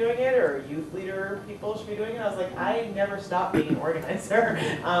 organizers should be doing it, or youth leader people should be doing it. I was like, I never stopped being an organizer.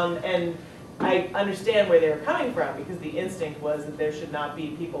 And I understand where they were coming from, because the instinct was that there should not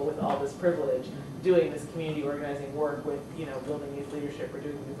be people with all this privilege doing this community organizing work with, you know, building youth leadership or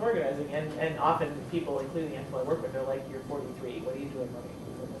doing youth organizing. And often people, including the people I work with, they're like, you're 43, what are you doing running a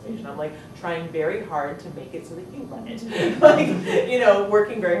youth organization? I'm like, trying very hard to make it so that you run it. Like, you know,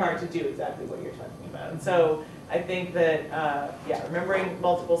 working very hard to do exactly what you're talking about. And so I think that, yeah, remembering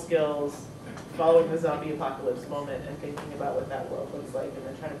multiple skills, following the zombie apocalypse moment and thinking about what that world looks like, and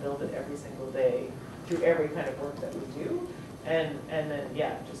then trying to build it every single day through every kind of work that we do. And then,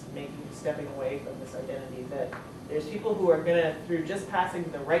 yeah, just stepping away from this identity that there's people who are gonna, through just passing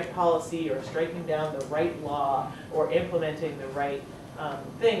the right policy or striking down the right law or implementing the right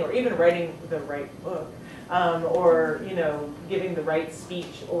thing, or even writing the right book, or, you know, giving the right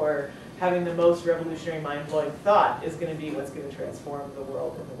speech, or having the most revolutionary mind-blowing thought is going to be what's going to transform the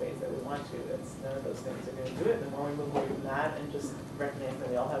world in the ways that we want to. None of those things are going to do it. The more we move away from that and just recognize that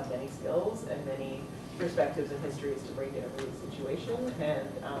we all have many skills and many perspectives and histories to bring to every situation,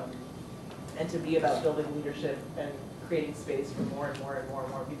 and to be about building leadership and creating space for more and more and more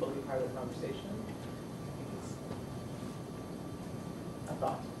and more people to be part of the conversation. I think it's a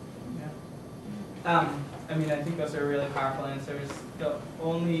thought. Yeah. I mean, I think those are really powerful answers. The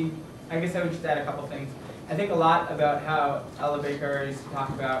only, I guess I would just add a couple things. I think a lot about how Ella Baker used to talk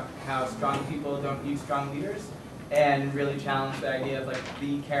about how strong people don't need strong leaders. and really challenge the idea of like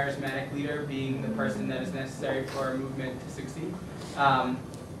the charismatic leader being the person that is necessary for a movement to succeed.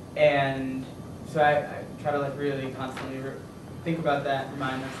 And so I try to like really constantly think about that,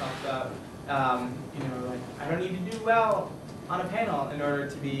 remind myself about, you know, like I don't need to do well on a panel in order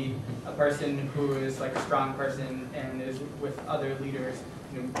to be a person who is like a strong person and is with other leaders,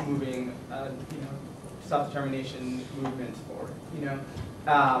 you know, moving, you know, self-determination movements forward, you know.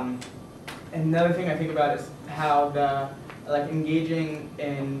 And another thing I think about is how the, like engaging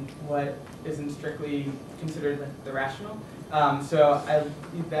in what isn't strictly considered like the rational. So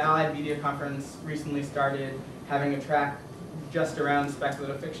the Allied Media Conference recently started having a track just around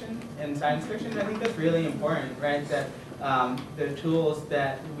speculative fiction and science fiction. I think that's really important, right? That the tools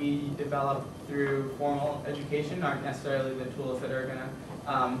that we develop through formal education aren't necessarily the tools that are going to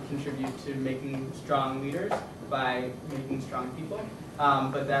contribute to making strong leaders by making strong people,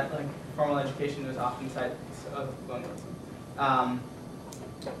 but that like formal education is often sites of colonialism.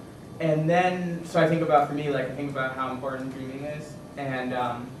 And then, so I think about, for me, like I think about how important dreaming is, and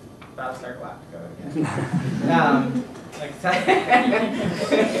Battlestar Galactica again.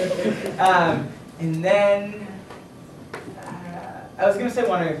 And then, I was going to say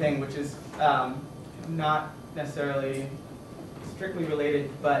one other thing, which is not necessarily strictly related,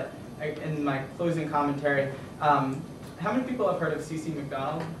 but in my closing commentary, how many people have heard of C.C.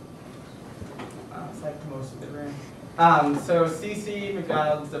 McDonald? It's like most of the room. So C.C.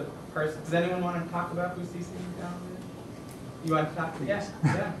 McDonald's a person. Does anyone want to talk about who C.C. McDonald is? You want to talk? Yes.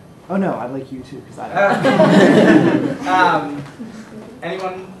 Yeah. Oh no, I'd like you to, because I don't.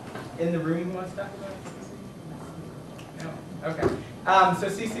 Anyone in the room who wants to talk about C.C.? No. Okay. So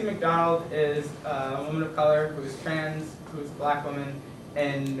C.C. McDonald is a woman of color who is trans, who is a black woman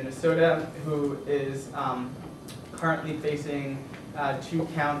in Minnesota, who is currently facing 2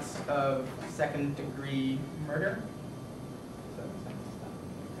 counts of second-degree murder.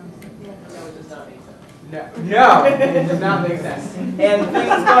 No, it does not make sense. No, it does not make sense. And things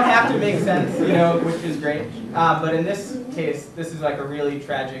don't have to make sense, you know, which is great. But in this case, this is like a really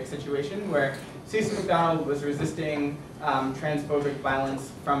tragic situation where C.C. McDonald was resisting transphobic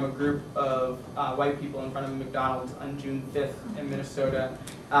violence from a group of white people in front of McDonald's on June 5th in Minnesota.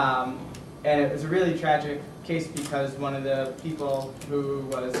 And it was a really tragic case because one of the people who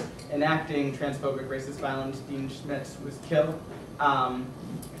was enacting transphobic racist violence, Dean Schmitz, was killed.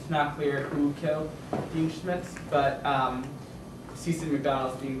 It's not clear who killed Dean Schmitz, but C.C.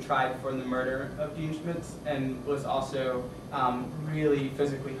 McDonald is being tried for the murder of Dean Schmitz and was also really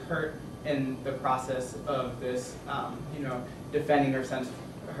physically hurt in the process of this, you know, defending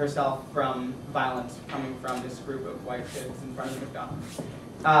herself from violence coming from this group of white kids in front of McDonald's.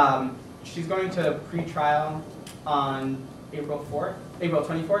 She's going to pre-trial on April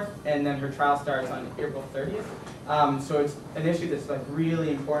 24th, and then her trial starts on April 30th. So it's an issue that's like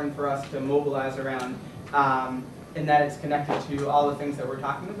really important for us to mobilize around, in that it's connected to all the things that we're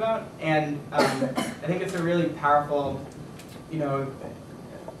talking about. And I think it's a really powerful, you know,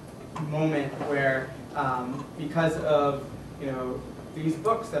 moment where because of, you know, these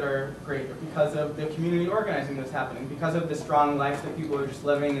books that are great, because of the community organizing that's happening, because of the strong lives that people are just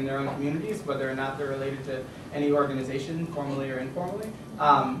living in their own communities, whether or not they're related to any organization, formally or informally.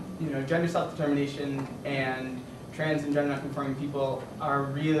 You know, gender self-determination and trans and gender non-conforming people are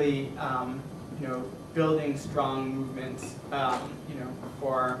really, you know, building strong movements, you know,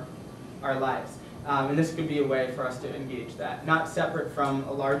 for our lives. And this could be a way for us to engage that, not separate from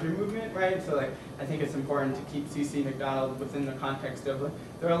a larger movement, right? So like, I think it's important to keep C.C. McDonald within the context of, like,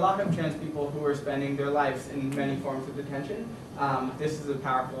 there are a lot of trans people who are spending their lives in many forms of detention. This is a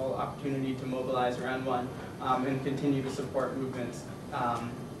powerful opportunity to mobilize around one and continue to support movements,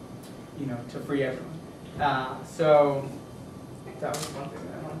 you know, to free everyone. So that was one thing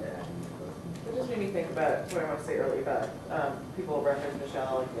that I wanted to add. It just made me think about what I want to say earlier about people reference Michelle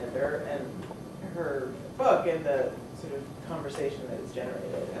Alexander and her book and the sort of conversation that it's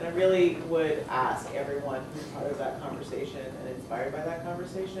generated. And I really would ask everyone who's part of that conversation and inspired by that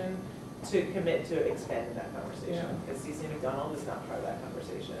conversation to commit to expanding that conversation. Because C.C. McDonald is not part of that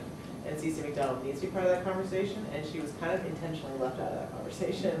conversation. And C.C. McDonald needs to be part of that conversation, and she was kind of intentionally left out of that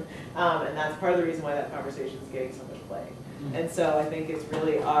conversation. And that's part of the reason why that conversation is getting so much play. And so I think it's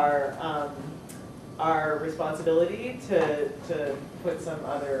really our responsibility to put some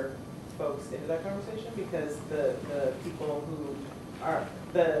other folks into that conversation, because the people who are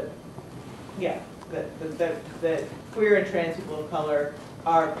the queer and trans people of color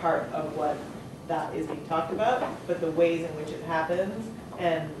are part of what that is being talked about, but the ways in which it happens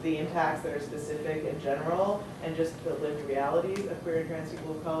and the impacts that are specific and general and just the lived realities of queer and trans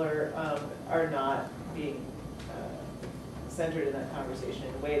people of color are not being centered in that conversation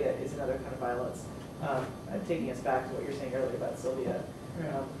in a way that is another kind of violence. Taking us back to what you were saying earlier about Sylvia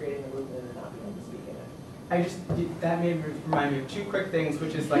creating the movement and not being able to speak in it. That made me remind me of two quick things,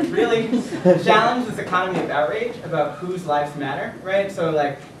 which is like really challenge this economy of outrage about whose lives matter, right? So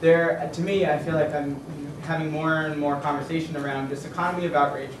like to me, I feel like I'm having more and more conversation around this economy of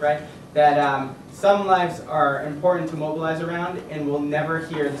outrage, right? That some lives are important to mobilize around, and we'll never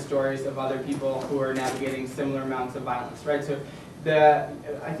hear the stories of other people who are navigating similar amounts of violence, right? So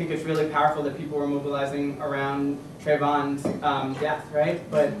I think it's really powerful that people were mobilizing around Trayvon's death, right?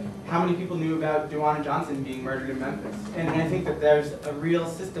 But how many people knew about Duana Johnson being murdered in Memphis? And I think that there's a real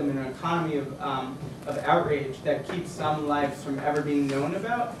system and an economy of outrage that keeps some lives from ever being known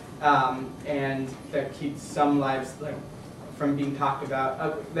about, and that keeps some lives from being talked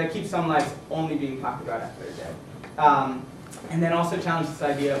about, that keeps some lives only being talked about after they're dead. And then also challenge this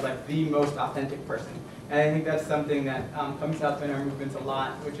idea of like the most authentic person. And I think that's something that comes up in our movements a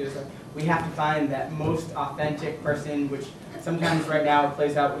lot, which is we have to find that most authentic person, which sometimes right now it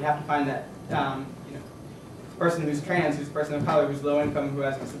plays out, we have to find that person who's trans, who's a person of color, who's low income, who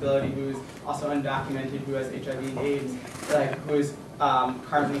has disability, who is also undocumented, who has HIV and AIDS, who is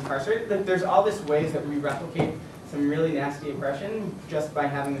currently incarcerated. There's all these ways that we replicate some really nasty oppression just by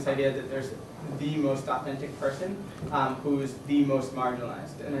having this idea that there's the most authentic person who is the most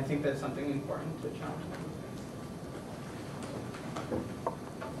marginalized. And I think that's something important to challenge.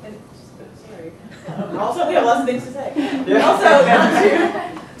 And sorry. Also, we have lots of things to say. Yeah. Also,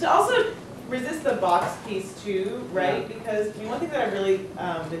 to also resist the box piece too, right? Yeah. Because one thing that I've really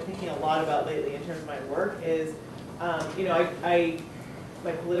been thinking a lot about lately in terms of my work is,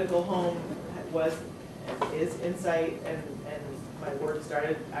 my political home is insight, and my work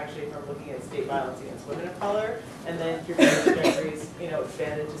started actually from looking at state violence against women of color, and then through trajectories,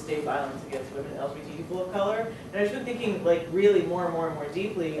 expanded to state violence against women and LGBT people of color. And I've just been thinking, really more and more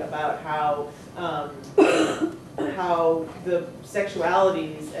deeply about how the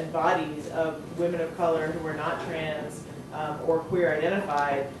sexualities and bodies of women of color who are not trans or queer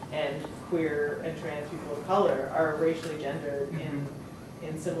identified, and queer and trans people of color are racially gendered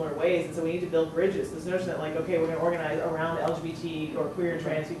in similar ways. And so we need to build bridges. This notion that okay, we're going to organize around LGBT or queer and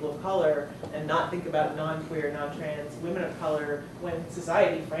trans people of color and not think about non-queer, non-trans women of color when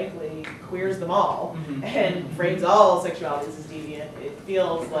society, frankly, queers them all and frames all sexualities as deviant. It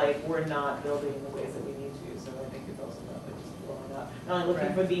feels like we're not building in the ways that we need to. So I think it's also about just blowing up. Not only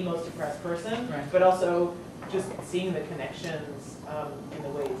looking for the most oppressed person, but also just seeing the connections in the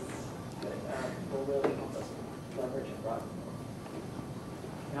ways that will really help us leverage and broaden.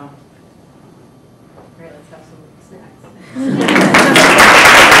 Yeah. Great, let's have some snacks.